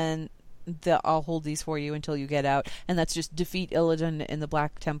achievement, and then I'll hold these for you until you get out, and that's just defeat Illidan in the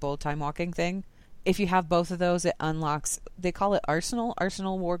Black Temple time walking thing. If you have both of those, it unlocks, they call it Arsenal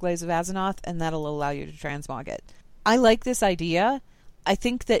Warglaives of Azzinoth, and that'll allow you to transmog it. I like this idea. I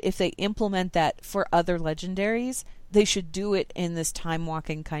think that if they implement that for other legendaries, they should do it in this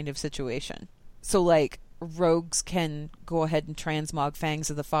time-walking kind of situation. So, like, rogues can go ahead and transmog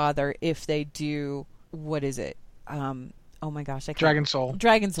Fangs of the Father if they do, what is it? Oh my gosh, I can't. Dragon Soul,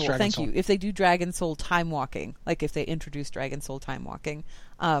 thank you. If they do Dragon Soul time-walking, like if they introduce Dragon Soul time-walking,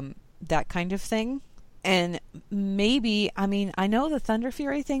 that kind of thing. And maybe, I know the Thunder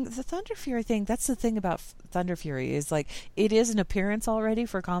Fury thing, that's the thing about Thunder Fury, is like, it is an appearance already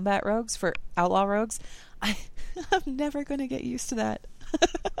for combat rogues, for outlaw rogues. I'm never going to get used to that.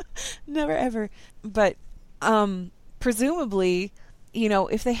 Never ever. But, presumably,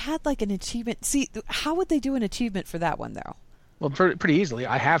 if they had like an achievement, how would they do an achievement for that one though? Well, pretty easily.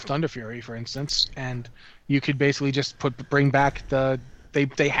 I have Thunder Fury, for instance, and you could basically just bring back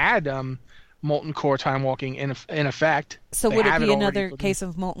they had Molten Core time walking in effect. So would it be another case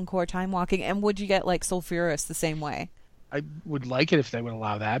of Molten Core time walking? And would you get like Sulfuras the same way? I would like it if they would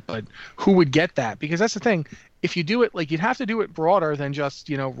allow that, but who would get that? Because that's the thing. If you do it, like, you'd have to do it broader than just,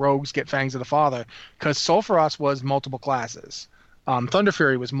 rogues get Fangs of the Father, because Sulfuras was multiple classes. Thunder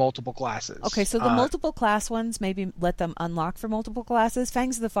Fury was multiple classes. Okay, so the multiple class ones, maybe let them unlock for multiple classes.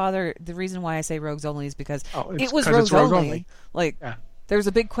 Fangs of the Father, the reason why I say rogues only is because it was rogues only. Like, yeah. There's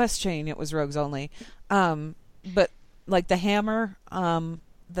a big quest chain, it was rogues only. But, like, the hammer,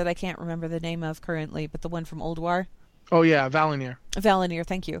 that I can't remember the name of currently, but the one from Ulduar. Oh, yeah, Valinir. Valinir,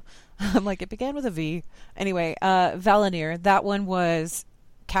 thank you. I'm like, it began with a V. Anyway, Valinir, that one was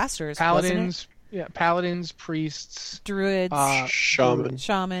casters, Paladins, yeah, paladins, priests, druids,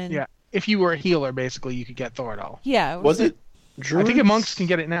 shaman. Yeah, if you were a healer, basically, you could get Thoradal. Yeah. Was it druids? I think monks can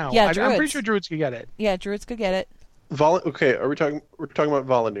get it now. Yeah, I'm pretty sure druids could get it. Yeah, druids could get it. Okay, we're talking about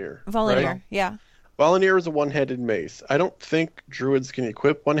Valinir. Valinir, right? Yeah. Valinir is a one-handed mace. I don't think druids can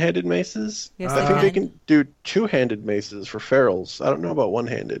equip one-handed maces. Yes, I think they can do two-handed maces for ferals. I don't know about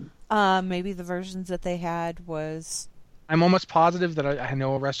one-handed. Maybe the versions that they had was I'm almost positive that I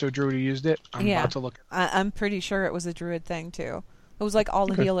know a resto druid who used it. I'm about to look. I'm pretty sure it was a druid thing too. It was like all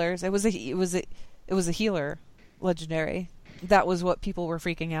the healers. It was a healer legendary. That was what people were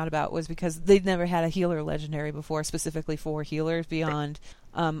freaking out about, was because they'd never had a healer legendary before, specifically for healers. Beyond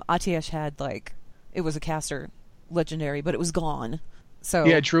Atiesh had it was a caster legendary, but it was gone. So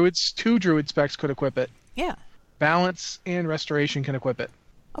yeah, druids, 2 druid specs could equip it. Yeah, balance and restoration can equip it.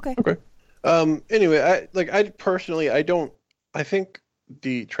 Okay. Anyway, I think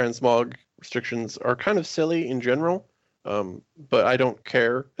the transmog restrictions are kind of silly in general. But I don't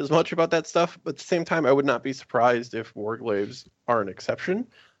care as much about that stuff. But at the same time, I would not be surprised if Warglaives are an exception.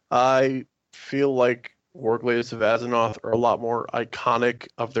 I feel like Warglaives of Azzinoth are a lot more iconic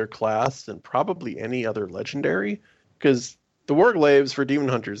of their class than probably any other legendary, because the Warglaives for Demon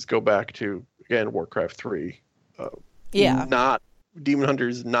Hunters go back to, again, Warcraft 3. Not Demon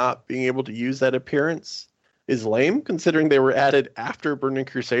Hunters not being able to use that appearance is lame, considering they were added after Burning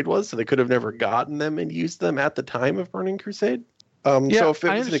Crusade was, so they could have never gotten them and used them at the time of Burning Crusade. So if it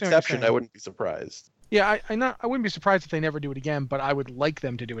was an exception, I wouldn't be surprised. Yeah, I wouldn't be surprised if they never do it again, but I would like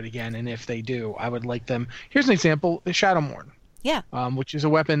them to do it again, and if they do, I would like them. Here's an example: the Shadowmourne. Yeah. Which is a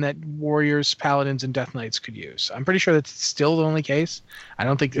weapon that warriors, paladins, and death knights could use. I'm pretty sure that's still the only case. I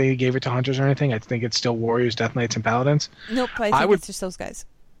don't think they gave it to hunters or anything. I think it's still warriors, death knights, and paladins. Nope, I think it's just those guys.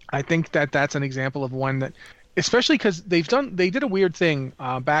 I think that's an example of one that, especially because they did a weird thing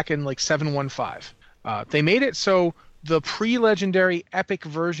back in 7.15. They made it so the pre-legendary epic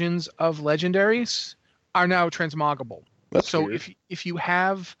versions of legendaries are now transmoggable. That's weird. if you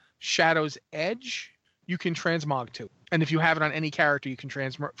have Shadow's Edge, you can transmog to it. And if you have it on any character, you can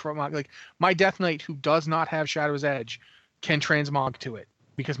transmog. Like my Death Knight, who does not have Shadow's Edge, can transmog to it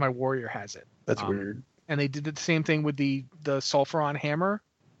because my warrior has it. That's weird. And they did the same thing with the Sulfuron Hammer,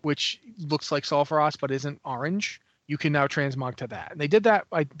 which looks like Sulfuros but isn't orange. You can now transmog to that. And they did that.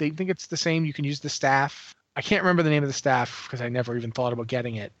 They think it's the same. You can use the staff. I can't remember the name of the staff because I never even thought about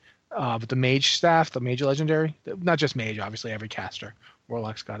getting it. But the mage staff, the mage legendary, not just mage, obviously every caster.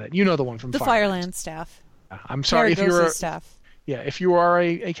 Warlock's got it. You know the one from the Fireland staff. I'm sorry if you're staff. Yeah, if you are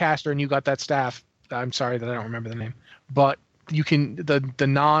a caster and you got that staff, I'm sorry that I don't remember the name. But you can the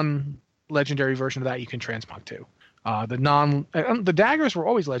non-legendary version of that you can transmog to. The daggers were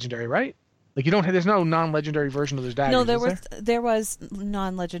always legendary, right? Like there's no non-legendary version of those daggers. No, there was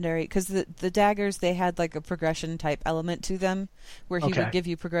non-legendary because the daggers, they had like a progression type element to them, where he would give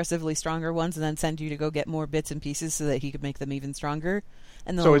you progressively stronger ones and then send you to go get more bits and pieces so that he could make them even stronger.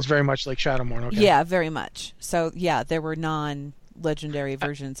 And so it's very much like Shadowmourne. Okay. Yeah, very much. So yeah, there were non-legendary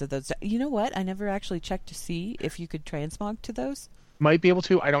versions of those. You know what? I never actually checked to see if you could transmog to those. Might be able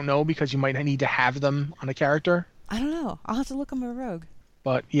to. I don't know because you might need to have them on a character. I don't know. I'll have to look on my rogue.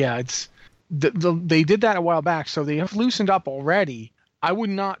 But yeah, it's. They did that a while back, so they have loosened up already. I would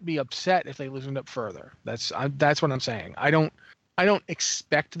not be upset if they loosened up further. That's what I'm saying. I don't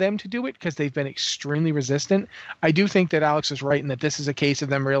expect them to do it because they've been extremely resistant. I do think that Alex is right in that this is a case of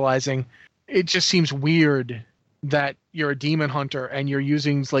them realizing it just seems weird that you're a demon hunter and you're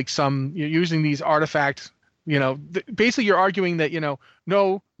using these artifacts. Basically you're arguing that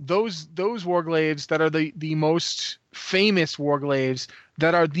no, those warglaives that are the most famous warglaives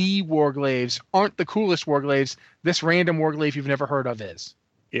that are the warglaives aren't the coolest warglaives. This random warglaive you've never heard of is.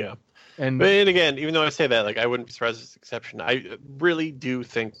 Yeah. And again, even though I say that, I wouldn't be surprised if it's an exception. I really do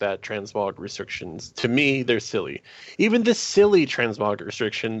think that transmog restrictions, to me, they're silly. Even the silly transmog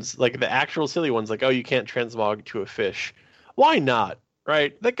restrictions, like the actual silly ones, like, oh, you can't transmog to a fish. Why not?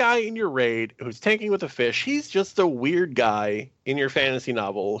 Right? That guy in your raid who's tanking with a fish, he's just a weird guy in your fantasy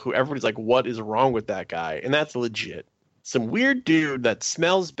novel who everybody's like, what is wrong with that guy? And that's legit. Some weird dude that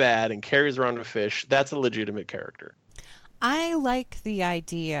smells bad and carries around a fish, that's a legitimate character. I like the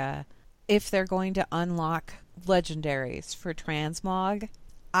idea, if they're going to unlock legendaries for transmog,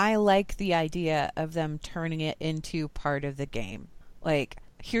 I like the idea of them turning it into part of the game. Like,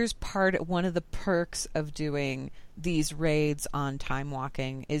 here's one of the perks of doing these raids on time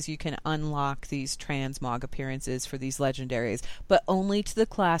walking is you can unlock these transmog appearances for these legendaries, but only to the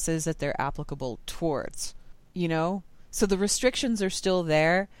classes that they're applicable towards, So the restrictions are still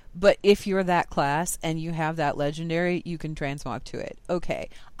there, but if you're that class and you have that legendary, you can transmog to it. Okay,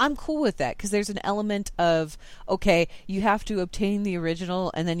 I'm cool with that because there's an element of, okay, you have to obtain the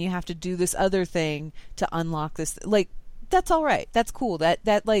original and then you have to do this other thing to unlock this. Like, that's all right. That's cool. That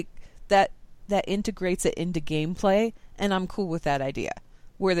integrates it into gameplay, and I'm cool with that idea.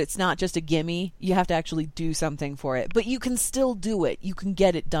 Where it's not just a gimme, you have to actually do something for it, but you can still do it. You can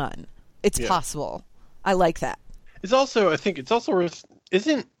get it done. It's possible. I like that. I think it's also worth,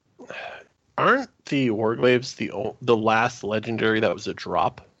 Aren't the Warglaives the last legendary that was a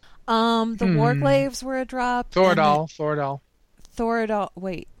drop? The Warglaives were a drop. Thoradal.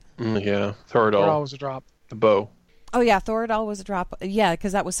 Wait. Yeah, Thoradal. Thoradal was a drop. The bow. Oh yeah, Thoradal was a drop. Yeah,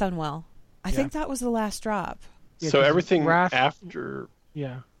 because that was Sunwell. I think that was the last drop. Yeah, so everything Wrath, after.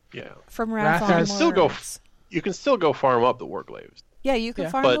 Yeah. From Wrath you can still go farm up the Warglaives. Yeah, you can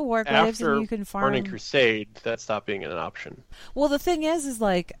farm but the Warglaives after and you can farm Burning Crusade, that stopped being an option. Well, the thing is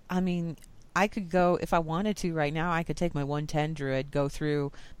like, I mean, I could go if I wanted to right now. I could take my 110 Druid, go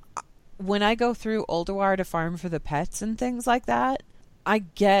through. When I go through Ulduar to farm for the pets and things like that, I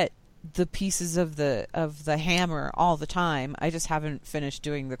get the pieces of the hammer all the time. I just haven't finished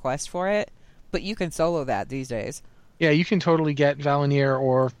doing the quest for it. But you can solo that these days. Yeah, you can totally get Valenier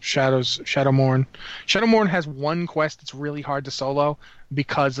or Shadowmourne. Shadowmourne has one quest that's really hard to solo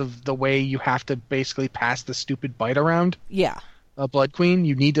because of the way you have to basically pass the stupid bite around. Yeah. Blood Queen,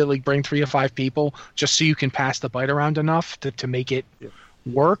 you need to like bring 3 or 5 people just so you can pass the bite around enough to make it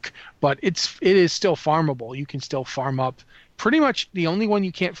work. But it is still farmable. You can still farm up. Pretty much the only one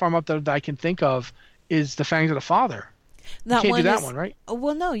you can't farm up that I can think of is the Fangs of the Father. You can't do that one, right?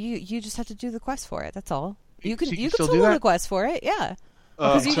 Well, no, you just have to do the quest for it. That's all. You can still solo do the quest for it, yeah.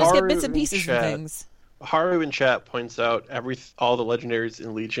 Because you just get bits and pieces and things. Haru in chat points out all the legendaries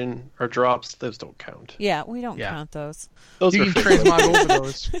in Legion are drops. Those don't count. Yeah, we don't count those. Those you are can transmog over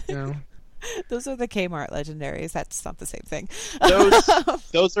those. You know. Those are the Kmart legendaries. That's not the same thing.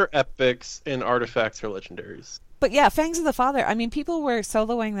 Those are epics, and artifacts are legendaries. But yeah, Fangs of the Father. I mean, people were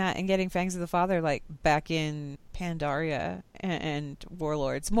soloing that and getting Fangs of the Father like back in Pandaria and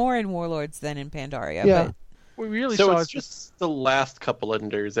Warlords. More in Warlords than in Pandaria. Yeah. But... We really so saw it's just the last couple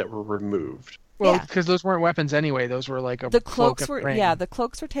legendaries that were removed. Well, because those weren't weapons anyway. Those were like the cloaks were the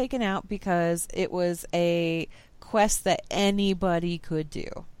cloaks were taken out because it was a quest that anybody could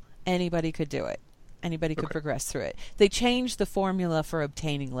do. Anybody could do it. Anybody could progress through it. They changed the formula for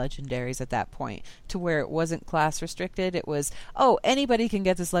obtaining legendaries at that point to where it wasn't class restricted. It was, anybody can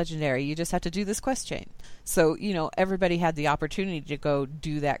get this legendary. You just have to do this quest chain. So, everybody had the opportunity to go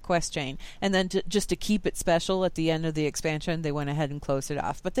do that quest chain. And then just to keep it special at the end of the expansion, they went ahead and closed it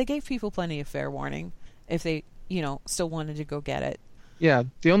off. But they gave people plenty of fair warning if they, still wanted to go get it. Yeah,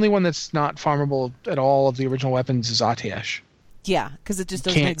 the only one that's not farmable at all of the original weapons is Atiash. Yeah, because it just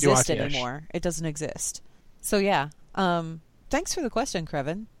doesn't exist anymore. It doesn't exist. So yeah, thanks for the question,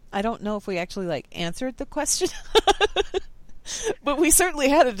 Krevin. I don't know if we actually answered the question, but we certainly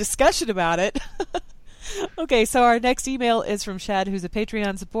had a discussion about it. Okay, so our next email is from Shad, who's a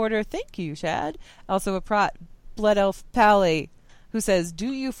Patreon supporter. Thank you, Shad. Also a Prot, Blood Elf Pally, who says, do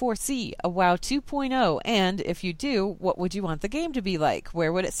you foresee a WoW 2.0? And if you do, what would you want the game to be like?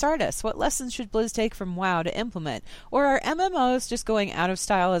 Where would it start us? What lessons should Blizz take from WoW to implement? Or are MMOs just going out of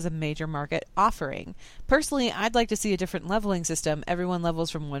style as a major market offering? Personally, I'd like to see a different leveling system. Everyone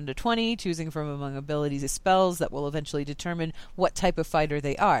levels from 1 to 20, choosing from among abilities and spells that will eventually determine what type of fighter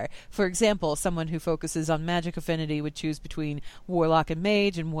they are. For example, someone who focuses on magic affinity would choose between Warlock and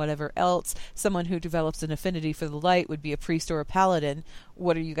Mage and whatever else. Someone who develops an affinity for the light would be a priest or a paladin.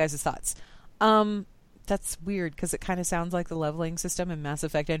 What are you guys' thoughts? That's weird because it kind of sounds like the leveling system in Mass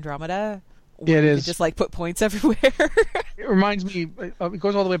Effect Andromeda. Yeah, it is. Just put points everywhere. It reminds me. It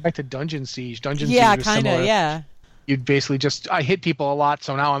goes all the way back to Dungeon Siege. Siege was kind of. Yeah. You'd basically I hit people a lot,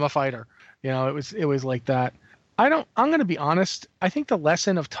 so now I'm a fighter. It was like that. I'm going to be honest. I think the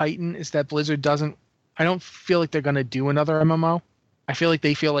lesson of Titan is that Blizzard doesn't. I don't feel like they're going to do another MMO. I feel like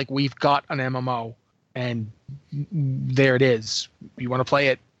they feel like we've got an MMO, and there it is. You want to play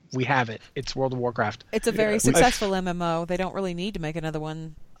it? We have it. It's World of Warcraft. It's a very successful MMO. They don't really need to make another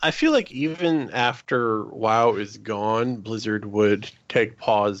one. I feel like even after WoW is gone, Blizzard would take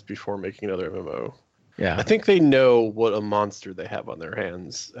pause before making another MMO. Yeah. I think they know what a monster they have on their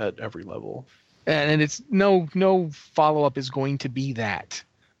hands at every level. And it's no follow-up is going to be that.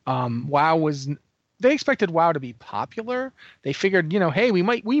 They expected WoW to be popular. They figured, hey,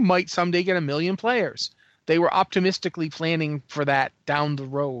 we might someday get 1 million players. They were optimistically planning for that down the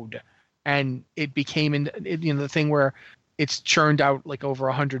road. And it became the thing where it's churned out like over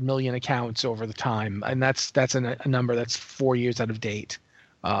 100 million accounts over the time, and that's a number that's 4 years out of date.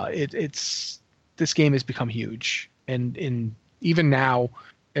 This game has become huge, and even now,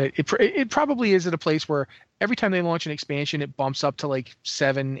 it probably is at a place where every time they launch an expansion, it bumps up to like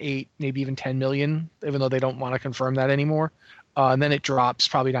 7, 8, maybe even 10 million, even though they don't want to confirm that anymore. And then it drops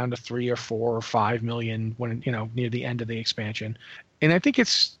probably down to 3 or 4 or 5 million when near the end of the expansion, and I think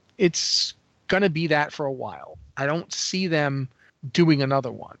it's going to be that for a while. I don't see them doing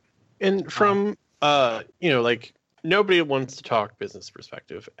another one. And from nobody wants to talk business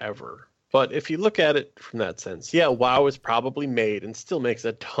perspective ever. But if you look at it from that sense, yeah, WoW is probably made and still makes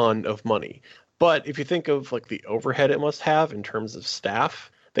a ton of money. But if you think of like the overhead it must have in terms of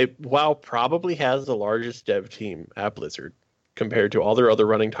staff, WoW probably has the largest dev team at Blizzard compared to all their other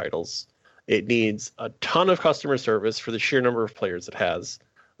running titles. It needs a ton of customer service for the sheer number of players it has.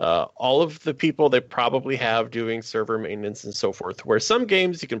 All of the people they probably have doing server maintenance and so forth, where some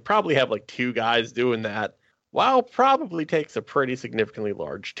games you can probably have like 2 guys doing that. WoW probably takes a pretty significantly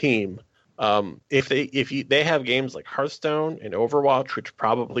large team. If they have games like Hearthstone and Overwatch, which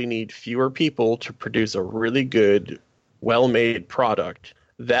probably need fewer people to produce a really good, well-made product,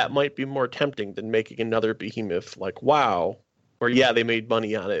 that might be more tempting than making another behemoth like WoW, where yeah, they made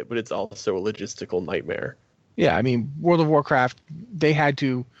money on it, but it's also a logistical nightmare. Yeah, I mean, World of Warcraft, they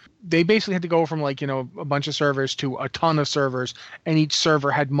basically had to go from like, a bunch of servers to a ton of servers, and each server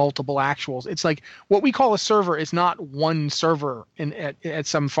had multiple actuals. It's like what we call a server is not one server at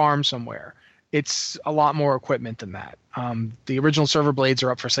some farm somewhere. It's a lot more equipment than that. The original server blades are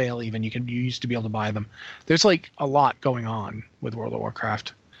up for sale even. You used to be able to buy them. There's like a lot going on with World of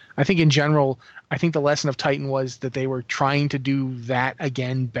Warcraft. I think in general, the lesson of Titan was that they were trying to do that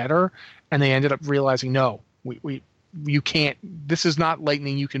again better, and they ended up realizing, no, you can't. This is not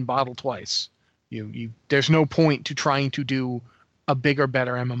lightning you can bottle twice. There's no point to trying to do a bigger,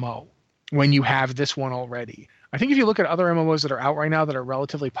 better MMO when you have this one already. I think if you look at other MMOs that are out right now that are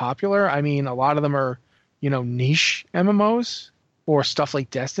relatively popular, I mean, a lot of them are, niche MMOs or stuff like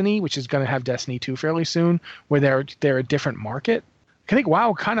Destiny, which is going to have Destiny 2 fairly soon, where they're a different market. I think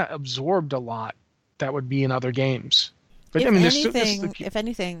WoW kind of absorbed a lot that would be in other games. But if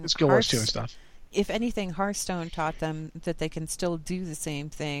anything, Skill Wars 2 and stuff. If anything, Hearthstone taught them that they can still do the same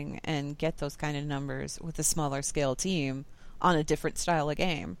thing and get those kind of numbers with a smaller scale team on a different style of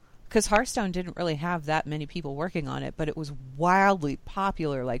game. Because Hearthstone didn't really have that many people working on it, but it was wildly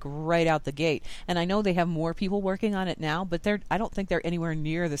popular, like right out the gate. And I know they have more people working on it now, but I don't think they're anywhere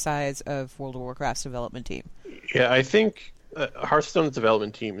near the size of World of Warcraft's development team. Yeah, I think Hearthstone's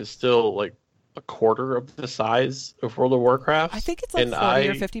development team is still like a quarter of the size of World of Warcraft. I think it's like 40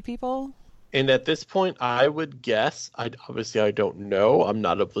 or 50 people. And at this point, I would guess, I don't know. I'm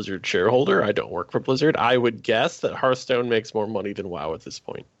not a Blizzard shareholder. I don't work for Blizzard. I would guess that Hearthstone makes more money than WoW at this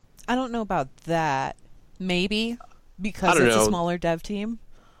point. I don't know about that. Maybe because it's a smaller dev team.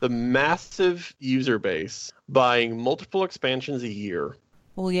 The massive user base buying multiple expansions a year.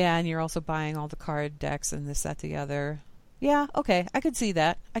 Well, yeah, and you're also buying all the card decks and this, that, the other. Yeah, okay, I could see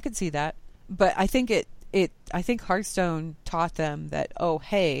that. But I think I think Hearthstone taught them that, oh,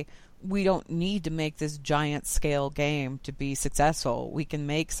 hey, we don't need to make this giant scale game to be successful. We can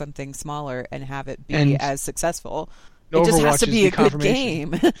make something smaller and have it be as successful. It just has to be a good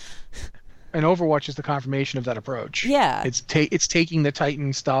game. And Overwatch is the confirmation of that approach. Yeah. It's taking the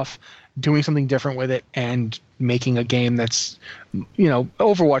Titan stuff, doing something different with it, and making a game that's,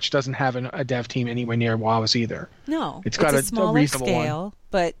 Overwatch doesn't have a dev team anywhere near WoW's either. No. It's got a smaller reasonable scale, one.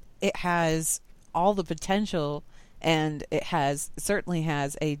 but it has all the potential, and it certainly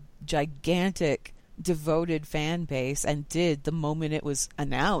has a gigantic devoted fan base, and did the moment it was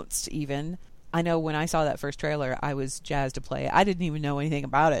announced. Even I know when I saw that first trailer, I was jazzed to play it. I didn't even know anything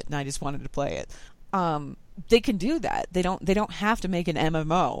about it, and I just wanted to play it. They can do that. They don't have to make an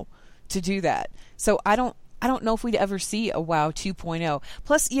MMO to do that. So I don't know if we'd ever see a WoW 2.0.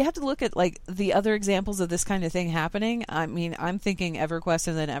 Plus, you have to look at like the other examples of this kind of thing happening. I mean, I'm thinking EverQuest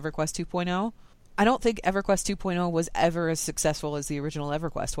and then EverQuest 2.0. I don't think EverQuest 2.0 was ever as successful as the original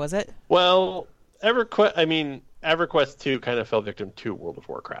EverQuest, was it? Well, EverQuest 2 kind of fell victim to World of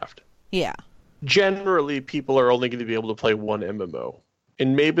Warcraft. Yeah. Generally, people are only going to be able to play one MMO.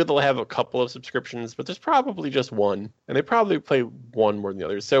 And maybe they'll have a couple of subscriptions, but there's probably just one. And they probably play one more than the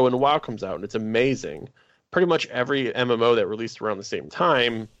other. So when WoW comes out, and it's amazing, pretty much every MMO that released around the same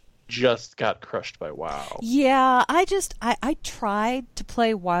time just got crushed by WoW. Yeah, I tried to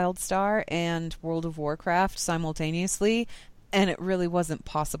play WildStar and World of Warcraft simultaneously, and it really wasn't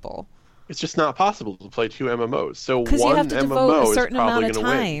possible. It's just not possible to play 2 MMOs. So because one you have to MMO devote a certain is probably amount of going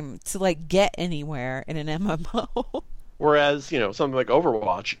to time win. to like get anywhere in an MMO. Whereas, something like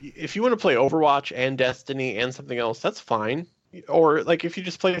Overwatch, if you want to play Overwatch and Destiny and something else, that's fine. Or like if you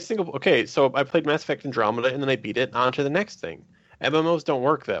just play a single, okay, so I played Mass Effect Andromeda and then I beat it, on to the next thing. MMOs don't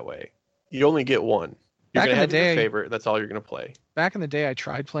work that way. You only get one. You're going to have your favorite. That's all you're going to play. Back in the day, I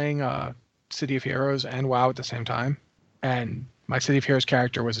tried playing City of Heroes and WoW at the same time, and my City of Heroes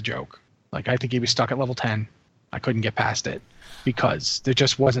character was a joke. Like, I think he was stuck at level 10. I couldn't get past it because there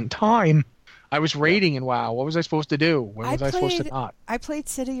just wasn't time. I was raiding in WoW. What was I supposed to do? When was I supposed to not? I played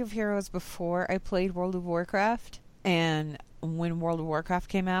City of Heroes before I played World of Warcraft, And when World of Warcraft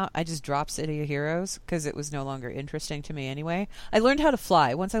came out, I just dropped City of Heroes because it was no longer interesting to me anyway. I learned how to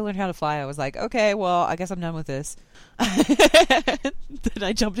fly. Once I learned how to fly, I was like, okay, well, I guess I'm done with this. Then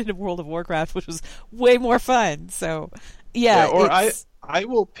I jumped into World of Warcraft, which was way more fun. So, yeah. I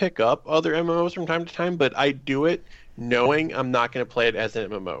will pick up other MMOs from time to time, but I do it knowing I'm not going to play it as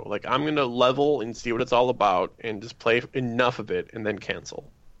an MMO. Like, I'm going to level and see what it's all about and just play enough of it and then cancel.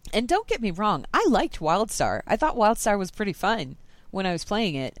 And don't get me wrong, I liked WildStar. I thought WildStar was pretty fun when I was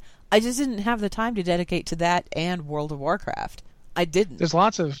playing it. I just didn't have the time to dedicate to that and World of Warcraft. I didn't. There's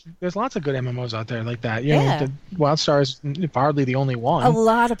lots of good MMOs out there like that. You know, WildStar is hardly the only one. A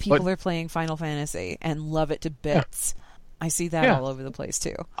lot of people are playing Final Fantasy and love it to bits. Yeah. I see that all over the place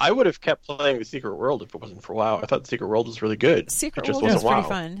too. I would have kept playing the Secret World if it wasn't for WoW. I thought Secret World was really good. Secret World was pretty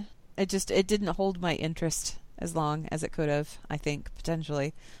fun. It didn't hold my interest as long as it could have, I think,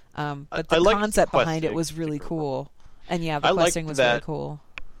 potentially. But the concept behind it was really cool. And yeah, the questing was really cool.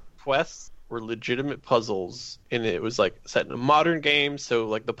 Quests were legitimate puzzles, and it was like set in a modern game, so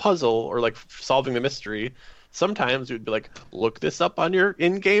like the puzzle or like solving the mystery, sometimes it would be like, look this up on your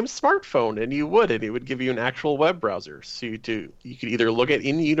in-game smartphone, and you would, and it would give you an actual web browser. So you could either look at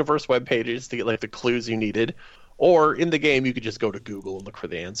in-universe web pages to get like the clues you needed, or in the game you could just go to Google and look for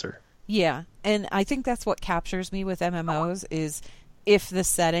the answer. Yeah, and I think that's what captures me with MMOs is if the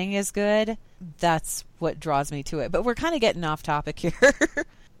setting is good, that's what draws me to it. But we're kind of getting off topic here.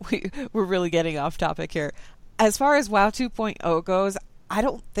 We're really getting off topic here. As far as WoW 2.0 goes, I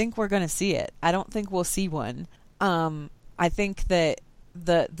don't think we're going to see it. I don't think we'll see one. I think that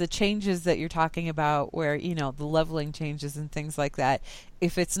the changes that you're talking about where, you know, the leveling changes and things like that,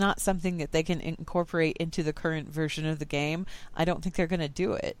 if it's not something that they can incorporate into the current version of the game, I don't think they're going to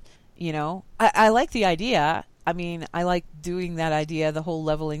do it. You know, I like the idea. I mean, I like doing that idea, the whole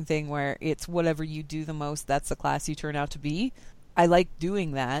leveling thing where it's whatever you do the most, that's the class you turn out to be. I like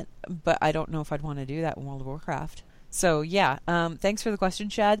doing that, but I don't know if I'd want to do that in World of Warcraft. So, yeah, thanks for the question,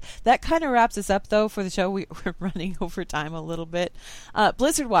 Chad. That kind of wraps us up, though, for the show. We're running over time a little bit.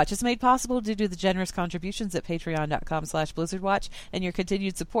 Blizzard Watch is made possible due to the generous contributions at patreon.com/BlizzardWatch, and your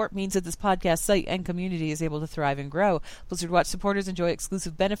continued support means that this podcast site and community is able to thrive and grow. Blizzard Watch supporters enjoy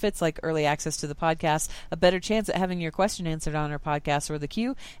exclusive benefits like early access to the podcast, a better chance at having your question answered on our podcast or the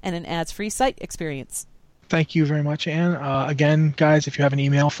queue, and an ads-free site experience. Thank you very much, Anne. Again, guys, if you have an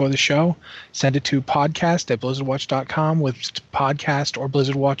email for the show, send it to podcast@blizzardwatch.com with podcast or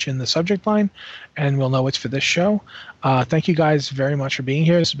Blizzard Watch in the subject line, and we'll know it's for this show. Thank you guys very much for being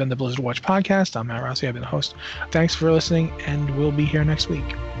here. This has been the Blizzard Watch podcast. I'm Matt Rossi. I've been the host. Thanks for listening, and we'll be here next week.